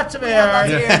have Yes. lots of have air.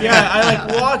 lots of air. Yeah, I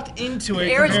like walked into it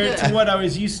The air is compared good. to what I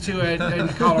was used to in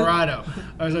Colorado.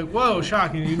 I was like, whoa,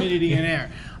 shocking, humidity in air.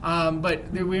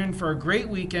 But we're in for a great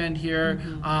weekend here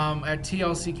at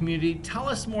TLC Community. Tell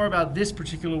us more about this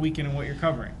particular weekend and what you're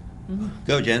covering.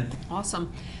 Go, Jen.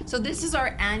 Awesome. So this is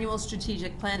our annual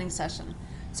strategic planning session.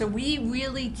 So we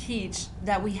really teach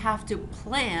that we have to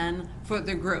plan for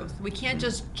the growth. We can't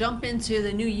just jump into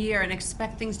the new year and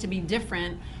expect things to be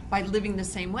different by living the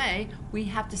same way. We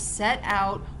have to set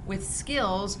out with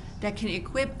skills that can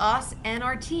equip us and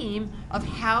our team of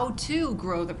how to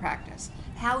grow the practice,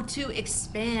 how to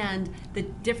expand the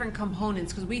different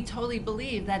components, because we totally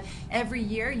believe that every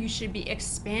year you should be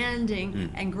expanding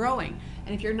and growing.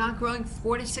 And if you're not growing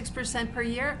 4 to 6% per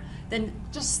year, then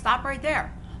just stop right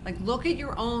there. Like, look at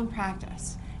your own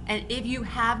practice. And if you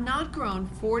have not grown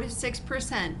 4 to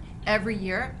 6% every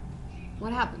year,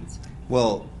 what happens?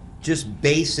 Well, just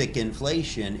basic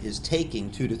inflation is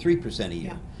taking 2 to 3% a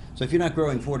year. Yeah. So if you're not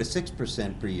growing 4 to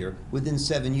 6% per year, within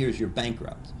 7 years you're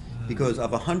bankrupt. Because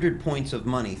of 100 points of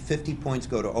money, 50 points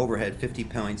go to overhead, 50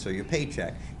 points are your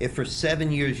paycheck. If for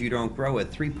 7 years you don't grow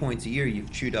at 3 points a year,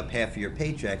 you've chewed up half of your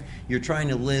paycheck, you're trying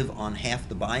to live on half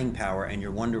the buying power and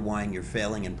you're wonder why you're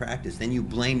failing in practice. Then you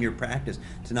blame your practice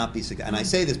to not be successful. And I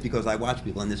say this because I watch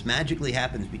people, and this magically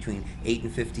happens between 8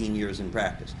 and 15 years in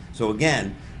practice. So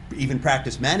again, even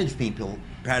practice management people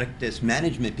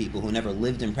who never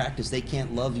lived in practice, they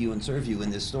can't love you and serve you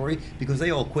in this story because they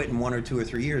all quit in 1 or 2 or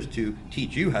 3 years to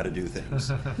teach you how to do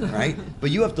things, right? But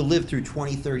you have to live through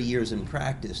 20, 30 years in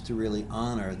practice to really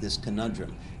honor this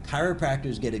conundrum.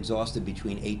 Chiropractors get exhausted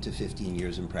between 8 to 15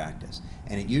 years in practice.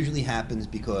 And it usually happens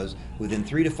because within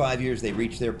 3 to 5 years they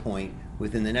reach their point.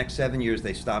 Within the next 7 years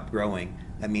they stop growing.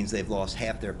 That means they've lost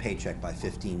half their paycheck by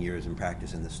 15 years in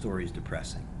practice, and the story is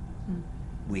depressing.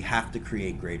 We have to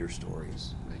create greater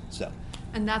stories. So,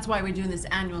 And that's why we're doing this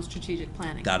annual strategic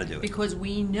planning. Gotta do it. Because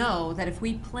we know that if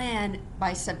we plan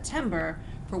by September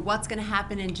for what's going to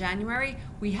happen in January,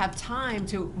 we have time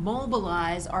to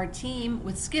mobilize our team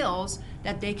with skills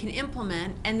that they can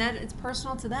implement and that it's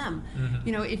personal to them.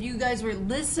 You know, if you guys were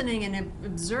listening and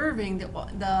observing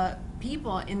the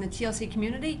people in the TLC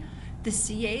community, the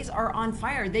CAs are on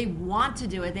fire. They want to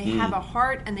do it. They have a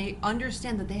heart and they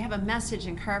understand that they have a message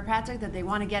in chiropractic that they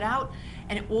want to get out.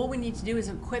 And all we need to do is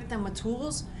equip them with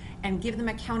tools and give them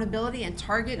accountability and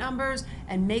target numbers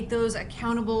and make those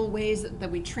accountable ways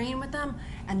that we train with them.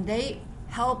 And they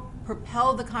help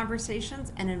propel the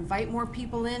conversations and invite more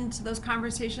people into those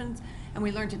conversations, and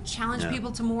we learn to challenge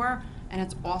people to more, and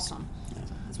it's awesome.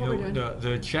 That's what we're doing.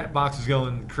 The chat box is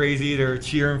going crazy. They're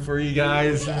cheering for you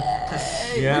guys.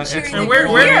 We're cheering And like where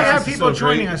do we crazy. have people So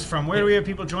joining great. us from? Where do we have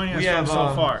people joining us We from have,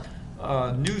 so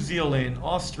far? New Zealand,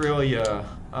 Australia.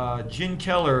 Jen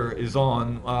Keller is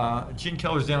on. Jen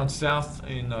Keller's down south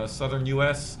in southern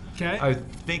U.S. Okay. I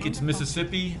think it's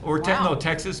Mississippi or Wow.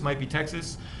 Texas. Might be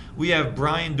Texas. We have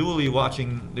Brian Dooley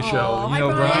watching the show. Oh, You hi,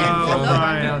 know Brian. Brian Oh, from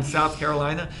Brian. down South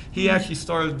Carolina. He actually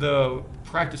started the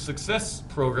Practice Success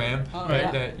program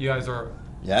yeah. that you guys are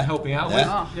Yeah. helping out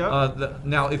Yeah. with. Yep.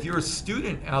 Now, if you're a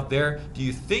student out there, do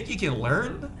you think you can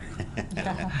learn?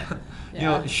 You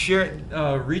know, share,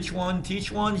 reach one,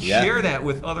 teach one, Yeah. share that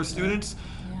with other students.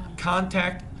 Yeah.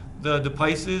 Contact the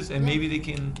DePices, and maybe you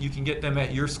can get them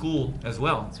at your school as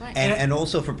well. That's right. And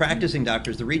also for practicing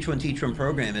doctors, the Reach One Teach One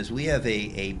program is we have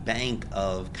a bank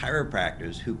of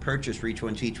chiropractors who purchase Reach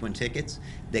One Teach One tickets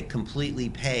that completely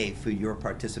pay for your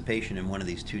participation in one of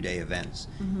these 2-day events.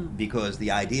 Because the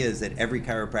idea is that every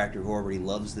chiropractor who already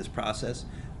loves this process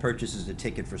purchases a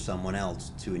ticket for someone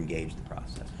else to engage the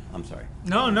process. I'm sorry.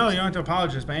 No, you don't have to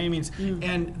apologize by any means.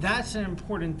 And that's an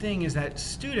important thing is that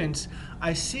students,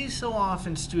 I see so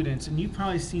often students, and you've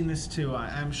probably seen this too,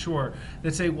 I'm sure,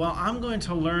 that say, well, I'm going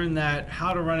to learn that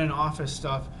how to run an office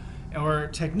stuff or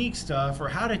technique stuff or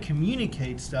how to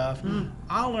communicate stuff.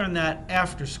 I'll learn that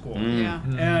after school. Yeah.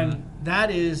 And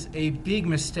that is a big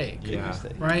mistake. Yeah.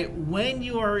 Mistake. Right? When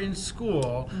you are in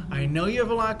school, I know you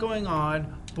have a lot going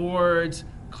on, boards,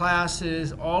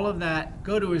 classes, all of that.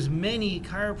 Go to as many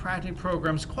chiropractic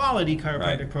programs, quality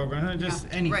chiropractic Right. programs, not just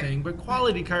Yeah, anything, right. but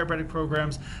quality chiropractic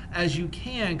programs as you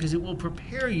can, because it will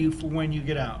prepare you for when you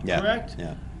get out. Yeah. Correct?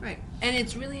 Yeah. Right. And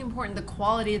it's really important the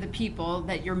quality of the people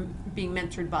that you're being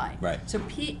mentored by. Right. So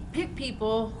pick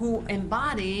people who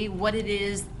embody what it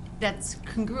is that's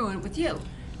congruent with you.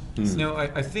 No,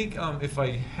 I think if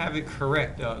I have it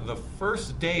correct, the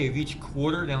first day of each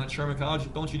quarter down at Sherman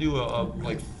College, don't you do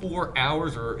like 4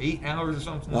 hours or 8 hours or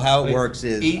something? Well, how it Like works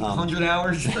is, 800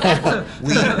 hours.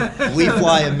 we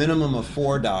fly a minimum of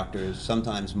 4 doctors,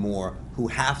 sometimes more, who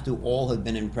have to all have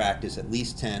been in practice at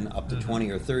least 10, up to 20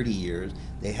 or 30 years.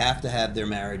 They have to have their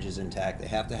marriages intact. They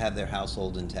have to have their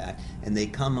household intact. And they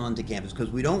come onto campus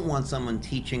because we don't want someone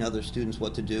teaching other students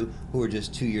what to do who are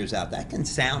just 2 years out. That can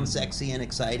sound sexy and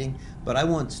exciting, but I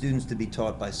want students to be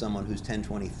taught by someone who's 10,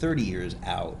 20, 30 years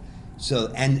out.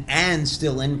 So and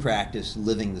still in practice,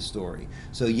 living the story.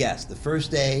 So yes, the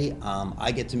first day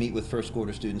I get to meet with first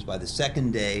quarter students. By the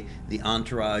second day, the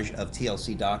entourage of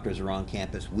TLC doctors are on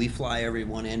campus. We fly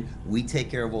everyone in. We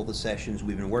take care of all the sessions.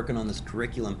 We've been working on this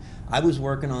curriculum. I was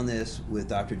working on this with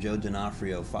Dr. Joe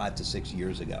D'Onofrio 5 to 6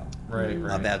 years ago. Right.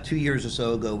 About 2 years or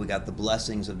so ago, we got the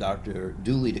blessings of Dr.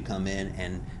 Dooley to come in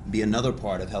and be another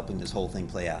part of helping this whole thing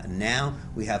play out. And now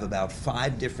we have about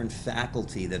 5 different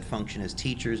faculty that function as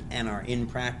teachers and are in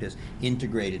practice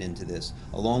integrated into this,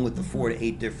 along with the 4 to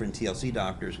 8 different TLC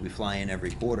doctors we fly in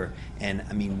every quarter. And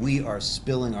I mean, we are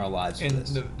spilling our lives for And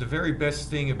this. the very best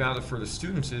thing about it for the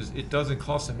students is it doesn't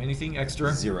cost them anything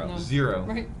extra. Zero. No. Zero.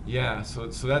 Right. Yeah. So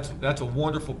that's a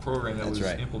wonderful program that That's was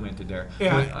right. implemented there.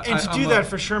 Yeah, But and to I'm do a- that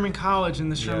for Sherman College and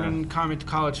the Yeah. Sherman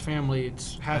College family,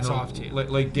 it's hats I know, off to you.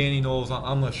 Like Danny Knowles,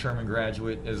 I'm a Sherman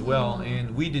graduate as well,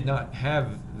 and we did not have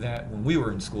that when we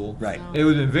were in school. Right. It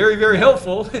would have been very, very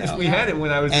helpful if we Yeah. had it when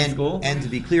I was in school. And to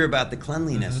be clear about the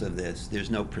cleanliness of this,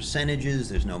 there's no percentages,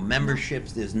 there's no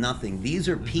memberships, there's nothing. These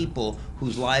are people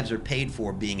whose lives are paid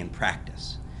for being in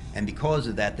practice. And because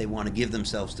of that, they want to give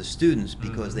themselves to students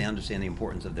because they understand the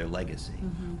importance of their legacy.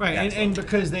 Right, That's and all.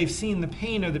 because they've seen the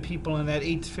pain of the people in that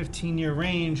 8 to 15 year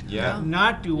range Yeah.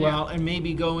 not do well and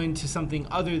maybe go into something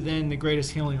other than the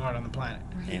greatest healing art on the planet.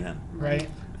 Amen. Right? Amen.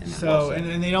 So, Well said.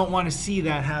 and they don't want to see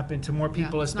that happen to more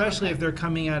people, it's not especially okay. if they're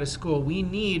coming out of school.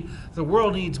 The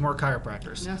world needs more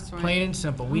chiropractors. That's right. Plain and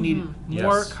simple. We need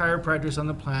more Yes. chiropractors on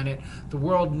the planet. The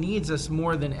world needs us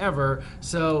more than ever.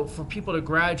 So, for people to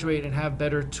graduate and have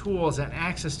better tools and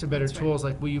access to better That's right. tools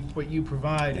like what you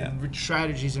provide Yeah. and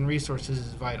strategies and resources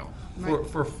is vital.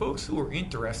 For folks who are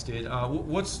interested,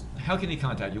 how can they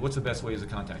contact you? What's the best ways to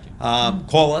contact you?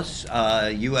 Call us,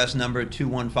 U.S. number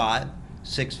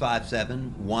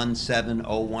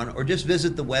 215-657-1701, or just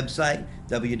visit the website,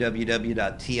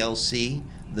 www.tlc,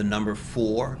 the number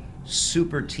 4,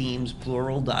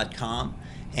 superteamsplural.com,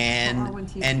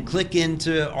 and click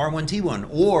into R1T1,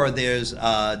 or there's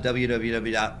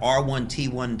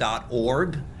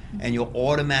www.r1t1.org, and you'll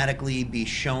automatically be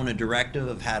shown a directive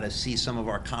of how to see some of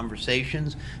our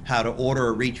conversations, how to order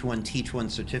a Reach One, Teach One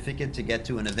certificate to get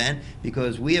to an event,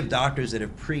 because we have doctors that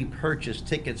have pre-purchased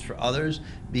tickets for others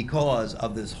because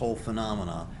of this whole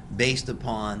phenomena, based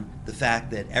upon the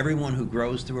fact that everyone who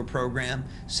grows through a program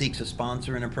seeks a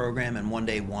sponsor in a program and one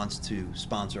day wants to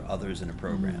sponsor others in a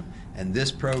program. And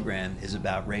this program is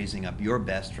about raising up your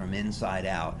best from inside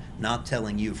out, not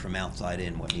telling you from outside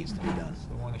in what needs to be done.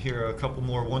 So I want to hear a couple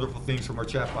more wonderful things from our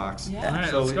chat box. Yeah. All right,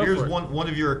 So let's go here's for it. one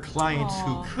of your clients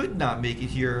Aw. who could not make it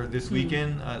here this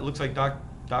weekend. It looks like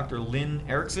Dr. Lynn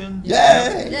Erickson.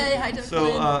 Yay! Yay, hi, Dr. So,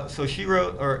 Lynn. so she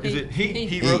wrote, or is it he? He.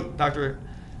 He wrote. Dr.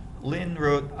 Lynn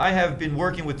wrote, "I have been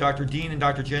working with Dr. Dean and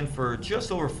Dr. Jen for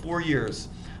just over 4 years.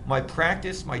 My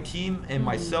practice, my team, and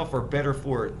myself are better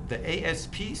for it. The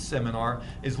ASP seminar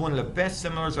is one of the best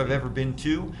seminars I've ever been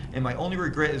to, and my only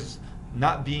regret is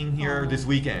not being here this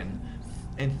weekend.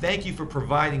 And thank you for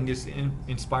providing this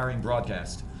inspiring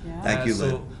broadcast." Yeah. Thank you,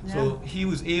 Lynn. So he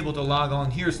was able to log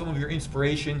on, hear some of your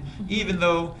inspiration, even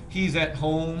though he's at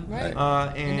home. Right.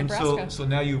 And In so Nebraska.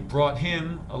 now you brought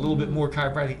him a little bit more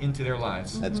chiropractic into their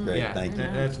lives. That's great. Yeah, Thank you.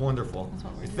 that's wonderful. That's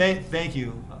what we're doing. Thank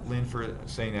you, Lynn, for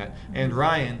saying that. And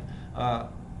Ryan,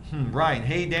 Ryan,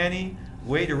 hey Danny,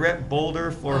 way to rep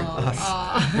Boulder for us.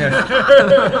 Is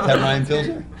that Ryan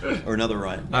Pilsner? Or another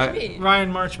Ryan? Maybe.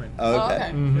 Ryan Marchman. Oh, Oh, okay.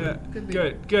 okay. Yeah. Could be.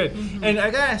 Good. And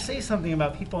I gotta say something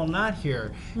about people not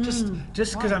here, just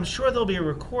because I'm sure there'll be a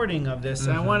recording of this,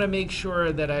 and I want to make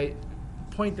sure that I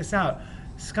point this out.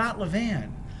 Scott Levan.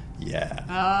 Yeah.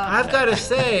 I've got to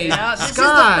say, Yeah, this is the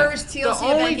Scott, first TLC the event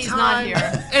only he's time, not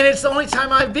here. and it's the only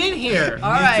time I've been here. All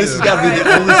right. This has got to be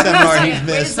the only seminar he's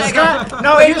missed. Scott,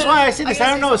 no, here's why I say this. I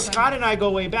don't know. Scott. Scott and I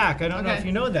go way back. I don't know Okay. if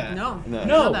you know that. No. No. I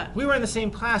know No, that. we were in the same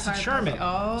class at Sherman.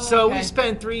 Oh, So okay. we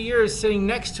spent 3 years sitting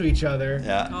next to each other.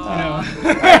 Yeah.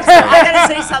 I gotta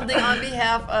say something on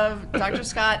behalf of Dr.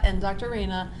 Scott and Dr.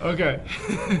 Rena. Okay.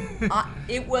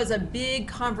 It was a big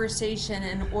conversation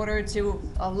in order to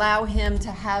allow him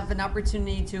to have an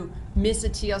opportunity to miss a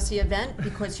TLC event,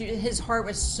 because his heart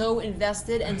was so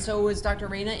invested, and so was Dr.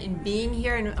 Rena, in being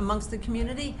here and amongst the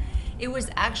community. It was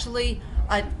actually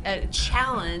a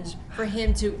challenge for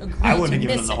him to agree I to wouldn't have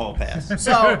given miss him the it. whole pass.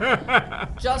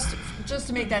 So, just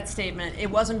to make that statement, it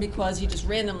wasn't because he just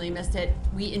randomly missed it.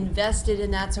 We invested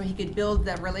in that so he could build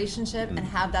that relationship and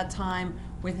have that time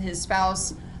with his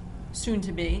spouse, soon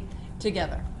to be,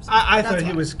 together. So I that's thought he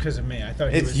why. was because of me. I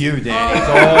thought he It's was. you, Danny. It's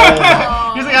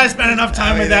Oh, He's like, I spent enough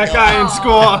time with that Oh. guy in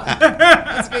school.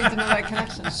 it's great to know that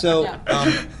connection. So,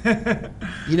 Yeah.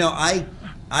 you know,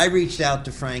 I reached out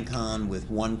to Frank Hahn with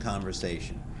one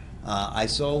conversation. I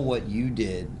saw what you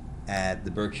did at the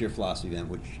Berkshire Philosophy event,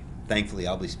 which thankfully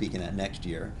I'll be speaking at next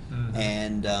year.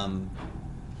 And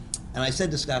I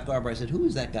said to Scott Garber, I said, who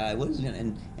is that guy? What is he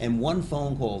gonna, and one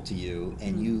phone call to you,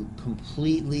 and you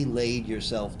completely laid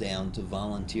yourself down to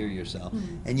volunteer yourself.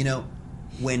 And you know,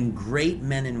 when great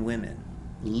men and women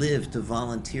live to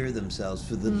volunteer themselves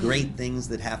for the great things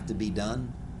that have to be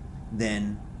done,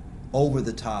 then over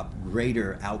the top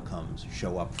greater outcomes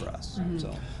show up for us.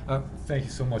 So Thank you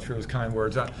so much for those kind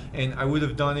words. And I would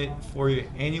have done it for you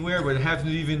anywhere, but it happens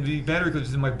to even be better because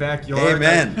it's in my backyard.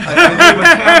 Amen. I live a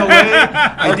town away.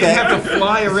 I Okay. didn't have to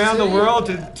fly around the world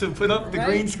to put up the Right.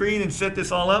 green screen and set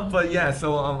this all up. But yeah,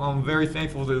 so I'm very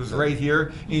thankful that it was right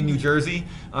here in New Jersey.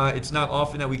 It's not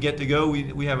often that we get to go.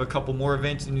 We have a couple more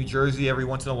events in New Jersey every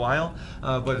once in a while,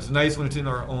 but it's nice when it's in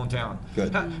our own town.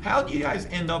 Good. How do you guys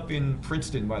end up in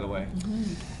Princeton, by the way?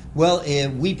 Well,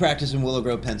 we practice in Willow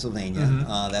Grove, Pennsylvania.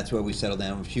 That's where we settled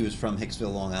down. She was from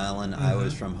Hicksville, Long Island. I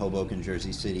was from Hoboken,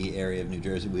 Jersey City area of New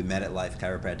Jersey. We met at Life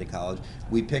Chiropractic College.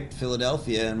 We picked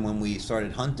Philadelphia, and when we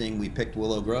started hunting, we picked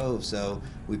Willow Grove. So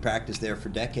we practiced there for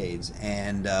decades.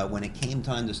 And when it came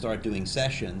time to start doing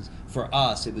sessions, for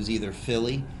us, it was either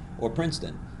Philly or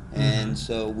Princeton. And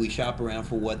so we shop around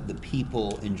for what the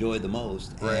people enjoy the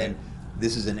most. Right. And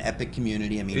this is an epic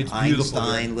community. I mean, It's beautiful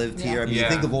Einstein there. lived Yeah. here. I mean, Yeah,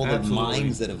 think of all the absolutely.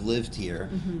 minds that have lived here.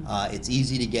 It's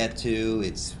easy to get to.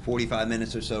 It's 45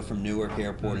 minutes or so from Newark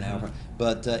Airport, an hour.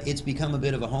 But it's become a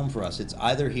bit of a home for us. It's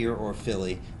either here or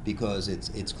Philly because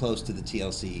it's close to the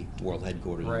TLC World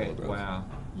Headquarters in Willow Right. Grove. Wow.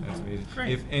 That's amazing.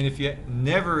 Great. If you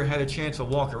never had a chance to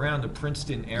walk around the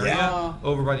Princeton area Yeah.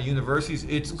 over by the universities,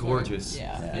 it's gorgeous.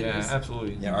 Yeah, Yeah. it Yeah, is.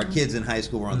 absolutely. Yeah, our kids in high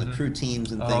school were on the crew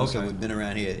teams and Oh, things, so okay. we've been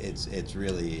around here. It's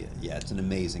really, yeah, That's an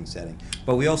amazing setting.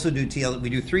 But we also do we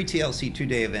do 3 TLC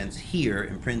 2-day events here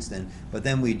in Princeton, but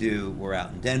then we're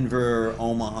out in Denver,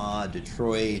 Omaha,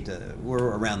 Detroit,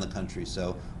 we're around the country,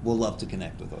 so we'll love to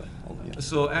connect with all of you.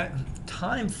 So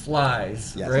time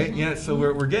flies, Yes. right? Yeah, so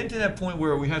we're getting to that point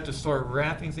where we have to start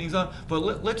wrapping things up,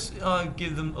 but let's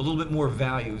give them a little bit more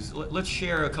values. Let's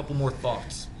share a couple more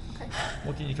thoughts. Okay.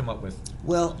 What can you come up with?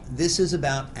 Well, this is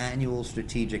about annual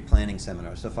strategic planning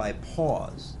seminars. So if I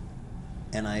pause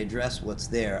and I address what's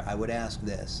there, I would ask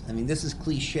this. I mean, this is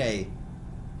cliche,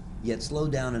 yet slow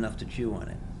down enough to chew on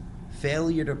it.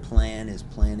 Failure to plan is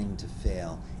planning to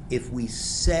fail. If we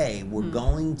say we're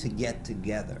going to get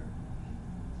together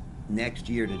next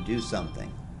year to do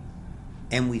something,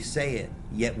 and we say it,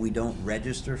 yet we don't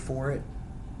register for it,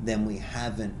 then we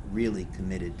haven't really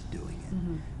committed to doing it.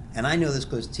 Mm-hmm. And I know this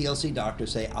because TLC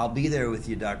doctors say, I'll be there with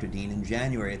you, Dr. Dean, in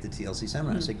January at the TLC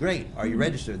seminar. I say, great, are you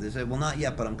registered? They say, well, not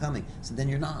yet, but I'm coming. So then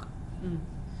you're not.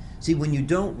 See, when you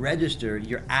don't register,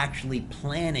 you're actually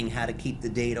planning how to keep the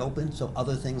date open so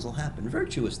other things will happen.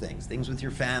 Virtuous things, things with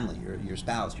your family, your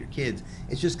spouse, your kids.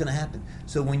 It's just going to happen.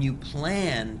 So when you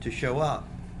plan to show up,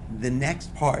 the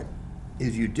next part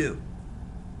is you do.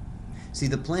 See,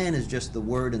 the plan is just the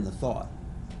word and the thought,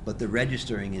 but the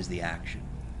registering is the action.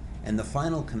 And the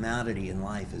final commodity in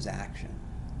life is action,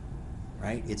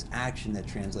 right? It's action that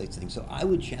translates things. So I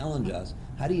would challenge us,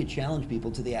 how do you challenge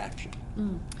people to the action?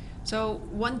 So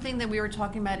one thing that we were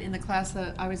talking about in the class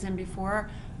that I was in before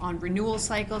on renewal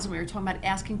cycles, and we were talking about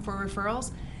asking for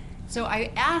referrals. So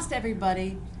I asked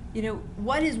everybody,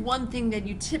 what is one thing that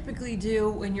you typically do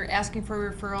when you're asking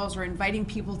for referrals or inviting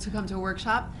people to come to a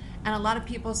workshop? And a lot of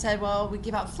people said, well, we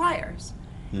give out flyers.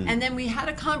 And then we had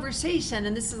a conversation,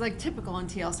 and this is like typical in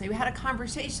TLC, we had a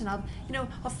conversation of,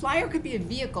 a flyer could be a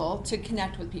vehicle to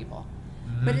connect with people.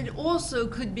 But it also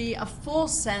could be a full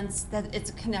sense that it's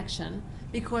a connection,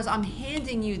 because I'm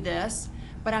handing you this,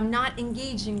 but I'm not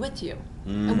engaging with you.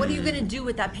 And what are you going to do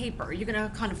with that paper? You're going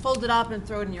to kind of fold it up and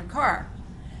throw it in your car.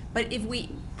 But if we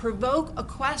provoke a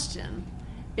question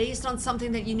based on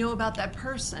something that you know about that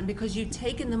person, because you've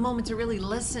taken the moment to really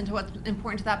listen to what's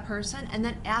important to that person, and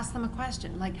then ask them a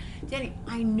question like, Danny,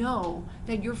 I know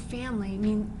that your family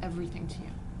means everything to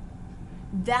you.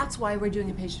 That's why we're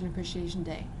doing a Patient Appreciation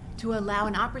Day, to allow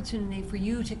an opportunity for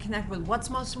you to connect with what's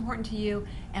most important to you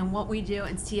and what we do,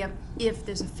 and see if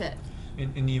there's a fit.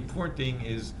 And the important thing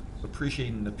is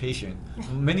appreciating the patient.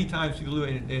 Many times people do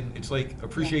it, and it's like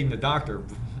appreciating the doctor.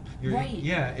 Right.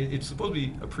 Yeah, it's supposed to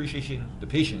be appreciating the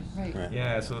patient. Right.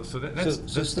 Yeah, so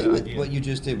that's stay the with idea. what you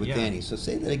just did with Yeah. Danny. So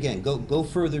say that again. Go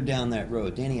further down that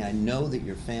road. Danny, I know that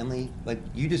your family,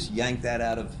 you just yanked that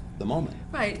out of the moment.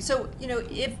 Right. So,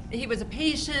 if he was a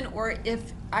patient, or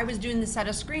if I was doing this at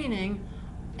a screening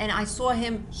and I saw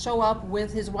him show up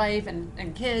with his wife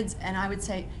and kids, and I would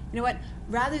say, what,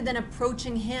 rather than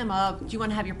approaching him do you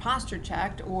want to have your posture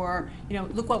checked, or,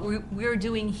 look what we're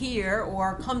doing here,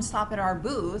 or come stop at our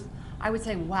booth, I would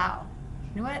say, wow,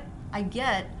 you know what, I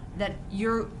get that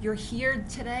you're here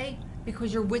today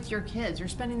because you're with your kids, you're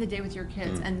spending the day with your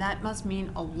kids, and that must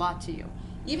mean a lot to you.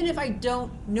 Even if I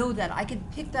don't know that, I could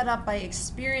pick that up by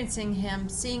experiencing him,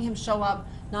 seeing him show up,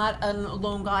 not a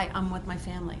lone guy, I'm with my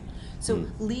family. So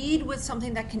lead with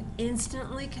something that can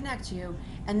instantly connect you,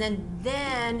 and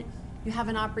then you have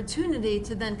an opportunity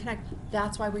to then connect.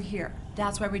 That's why we're here.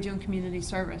 That's why we're doing community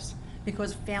service,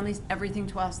 because family's everything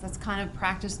to us. That's kind of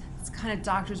practice, that's kind of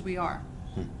doctors we are.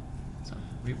 So.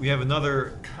 We have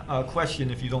another question,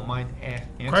 if you don't mind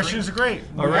answering. Questions are great.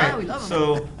 All right. Yeah, we love 'em.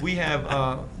 So we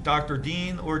have Dr.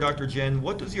 Dean or Dr. Jen.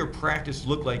 What does your practice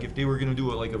look like if they were going to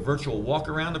do a virtual walk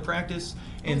around the practice?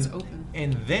 And it's open.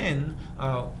 And then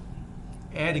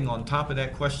adding on top of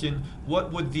that question,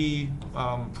 what would the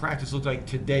practice look like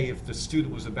today if the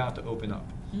student was about to open up?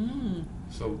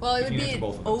 So Well, it if would you be answer an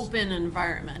both of those. open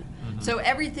environment. So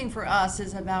everything for us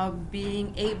is about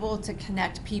being able to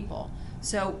connect people.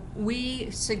 So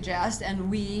we suggest, and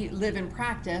we live in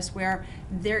practice, where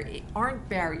there aren't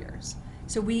barriers.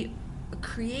 So we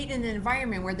create an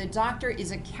environment where the doctor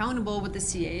is accountable with the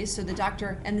CAs, so the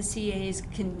doctor and the CAs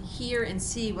can hear and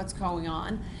see what's going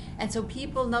on. And so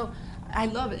people know, I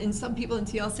love it, and some people in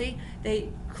TLC, they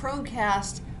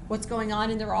Chromecast what's going on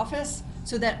in their office,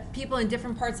 so that people in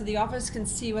different parts of the office can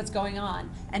see what's going on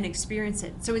and experience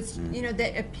it. So it's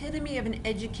the epitome of an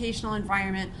educational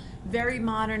environment, very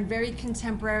modern, very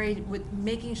contemporary, with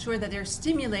making sure that they're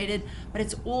stimulated, but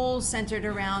it's all centered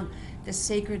around the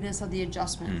sacredness of the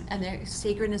adjustment and the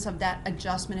sacredness of that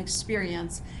adjustment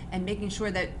experience, and making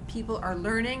sure that people are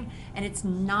learning. And it's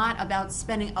not about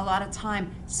spending a lot of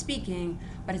time speaking,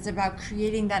 but it's about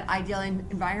creating that ideal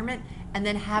environment and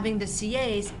then having the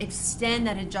CAs extend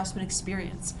that adjustment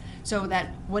experience so that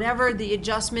whatever the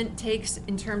adjustment takes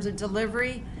in terms of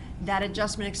delivery, that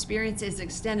adjustment experience is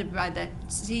extended by the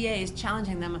CAs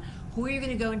challenging them. Who are you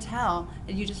going to go and tell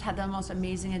that you just had the most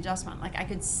amazing adjustment? Like, I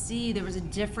could see there was a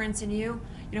difference in you.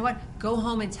 You know what? Go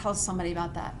home and tell somebody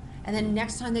about that. And then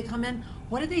next time they come in,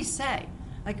 what did they say?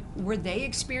 Like, were they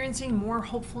experiencing more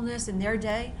hopefulness in their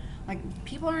day? Like,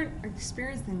 people aren't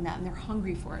experiencing that, and they're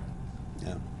hungry for it.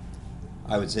 Yeah.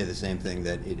 I would say the same thing,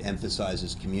 that it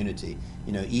emphasizes community.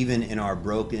 You know, even in our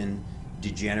broken,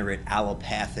 degenerate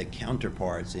allopathic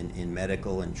counterparts in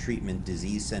medical and treatment,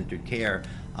 disease-centered care,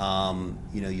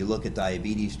 you know, you look at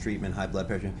diabetes treatment, high blood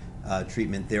pressure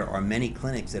treatment, there are many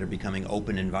clinics that are becoming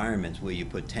open environments where you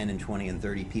put 10 and 20 and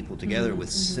 30 people together with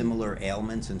similar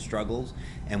ailments and struggles,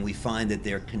 and we find that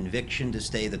their conviction to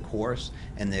stay the course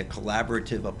and their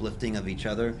collaborative uplifting of each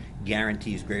other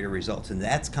guarantees greater results. And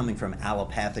that's coming from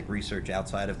allopathic research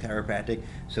outside of chiropractic.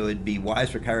 So it'd be wise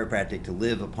for chiropractic to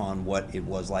live upon what it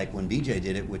was like when BJ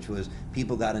did it, which was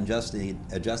people got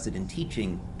adjusted in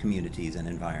teaching communities and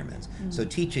environments. So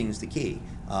teaching is the key.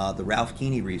 The Ralph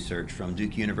Keeney research from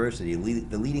Duke University,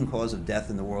 the leading cause of death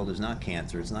in the world is not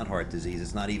cancer, it's not heart disease,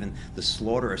 it's not even the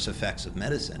slaughterous effects of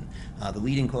medicine. The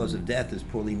leading cause of death is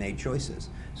poorly made choices.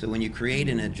 So when you create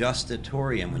an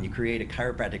adjustatorium, when you create a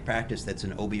chiropractic practice that's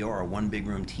an OBR, a one big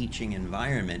room teaching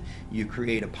environment, you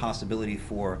create a possibility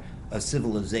for a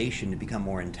civilization to become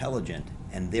more intelligent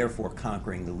and therefore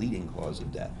conquering the leading cause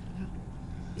of death.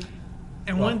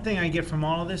 And one thing I get from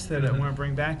all of this that I want to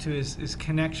bring back to is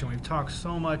connection. We've talked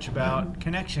so much about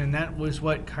connection, and that was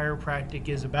what chiropractic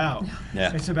is about.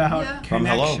 Yeah. It's about From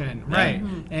hello. connection, right?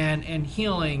 And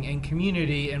healing and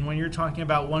community. And when you're talking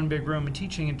about one big room and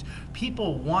teaching, and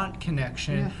people want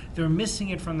connection. They're missing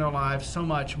it from their lives so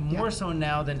much, more so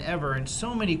now than ever in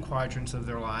so many quadrants of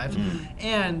their lives.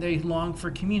 And they long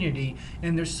for community.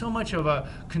 And there's so much of a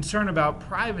concern about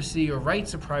privacy or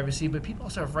rights of privacy, but people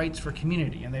also have rights for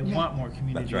community, and they want more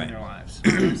community in their lives.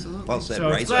 Absolutely. Well said. So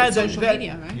Right. it's glad that, Social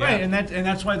media, right? right, and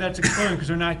that's why that's exploding, because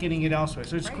they're not getting it elsewhere.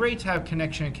 So it's great to have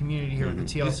connection and community here with the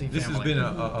TLC This has family. been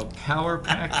a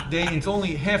power-packed day. It's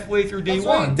only halfway through day That's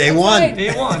one. right. Day That's one. right.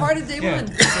 Day one. Part of day one.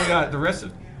 So we got the rest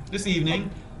of this evening.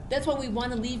 That's why we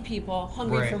want to leave people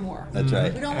hungry Right. for more. That's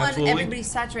right. We don't Absolutely. want everybody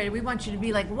saturated. We want you to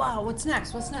be like, wow, what's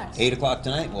next? What's next? 8 o'clock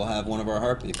tonight, we'll have one of our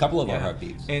heartbeats, a couple of our Yeah.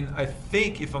 heartbeats. And I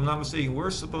think, if I'm not mistaken, we're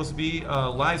supposed to be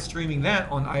live streaming that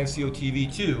on IFCO-TV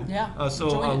too. Yeah. So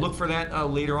Join it. look for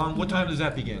that later on. What time does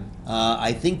that begin?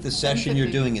 I think the session you're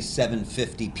 7:50. doing is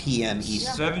 7:50 p.m.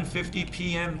 Eastern. 7:50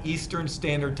 p.m. Eastern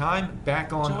Standard Time.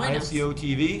 Back on Join us.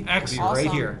 IFCO-TV. Excellent. We'll be Awesome.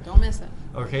 right here. Don't miss it.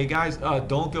 Okay, guys,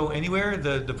 don't go anywhere.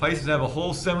 The DePices have a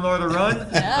whole seminar to run.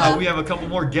 Yeah. We have a couple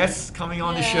more guests coming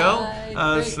on the Yay, show.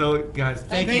 great. So, guys,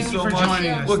 thank you Thank you so for much.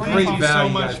 joining us. What Thank great you so value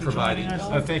you much guys for provided. joining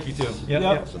us. Thank you, too. Yep.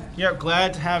 Yep. Yep,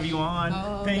 glad to have you on.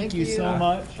 Oh, thank you thank so you.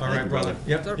 much. All right, brother.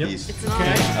 Yep. Peace. It's an honor.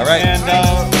 Okay. All right. And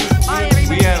Bye,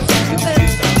 everybody. We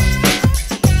have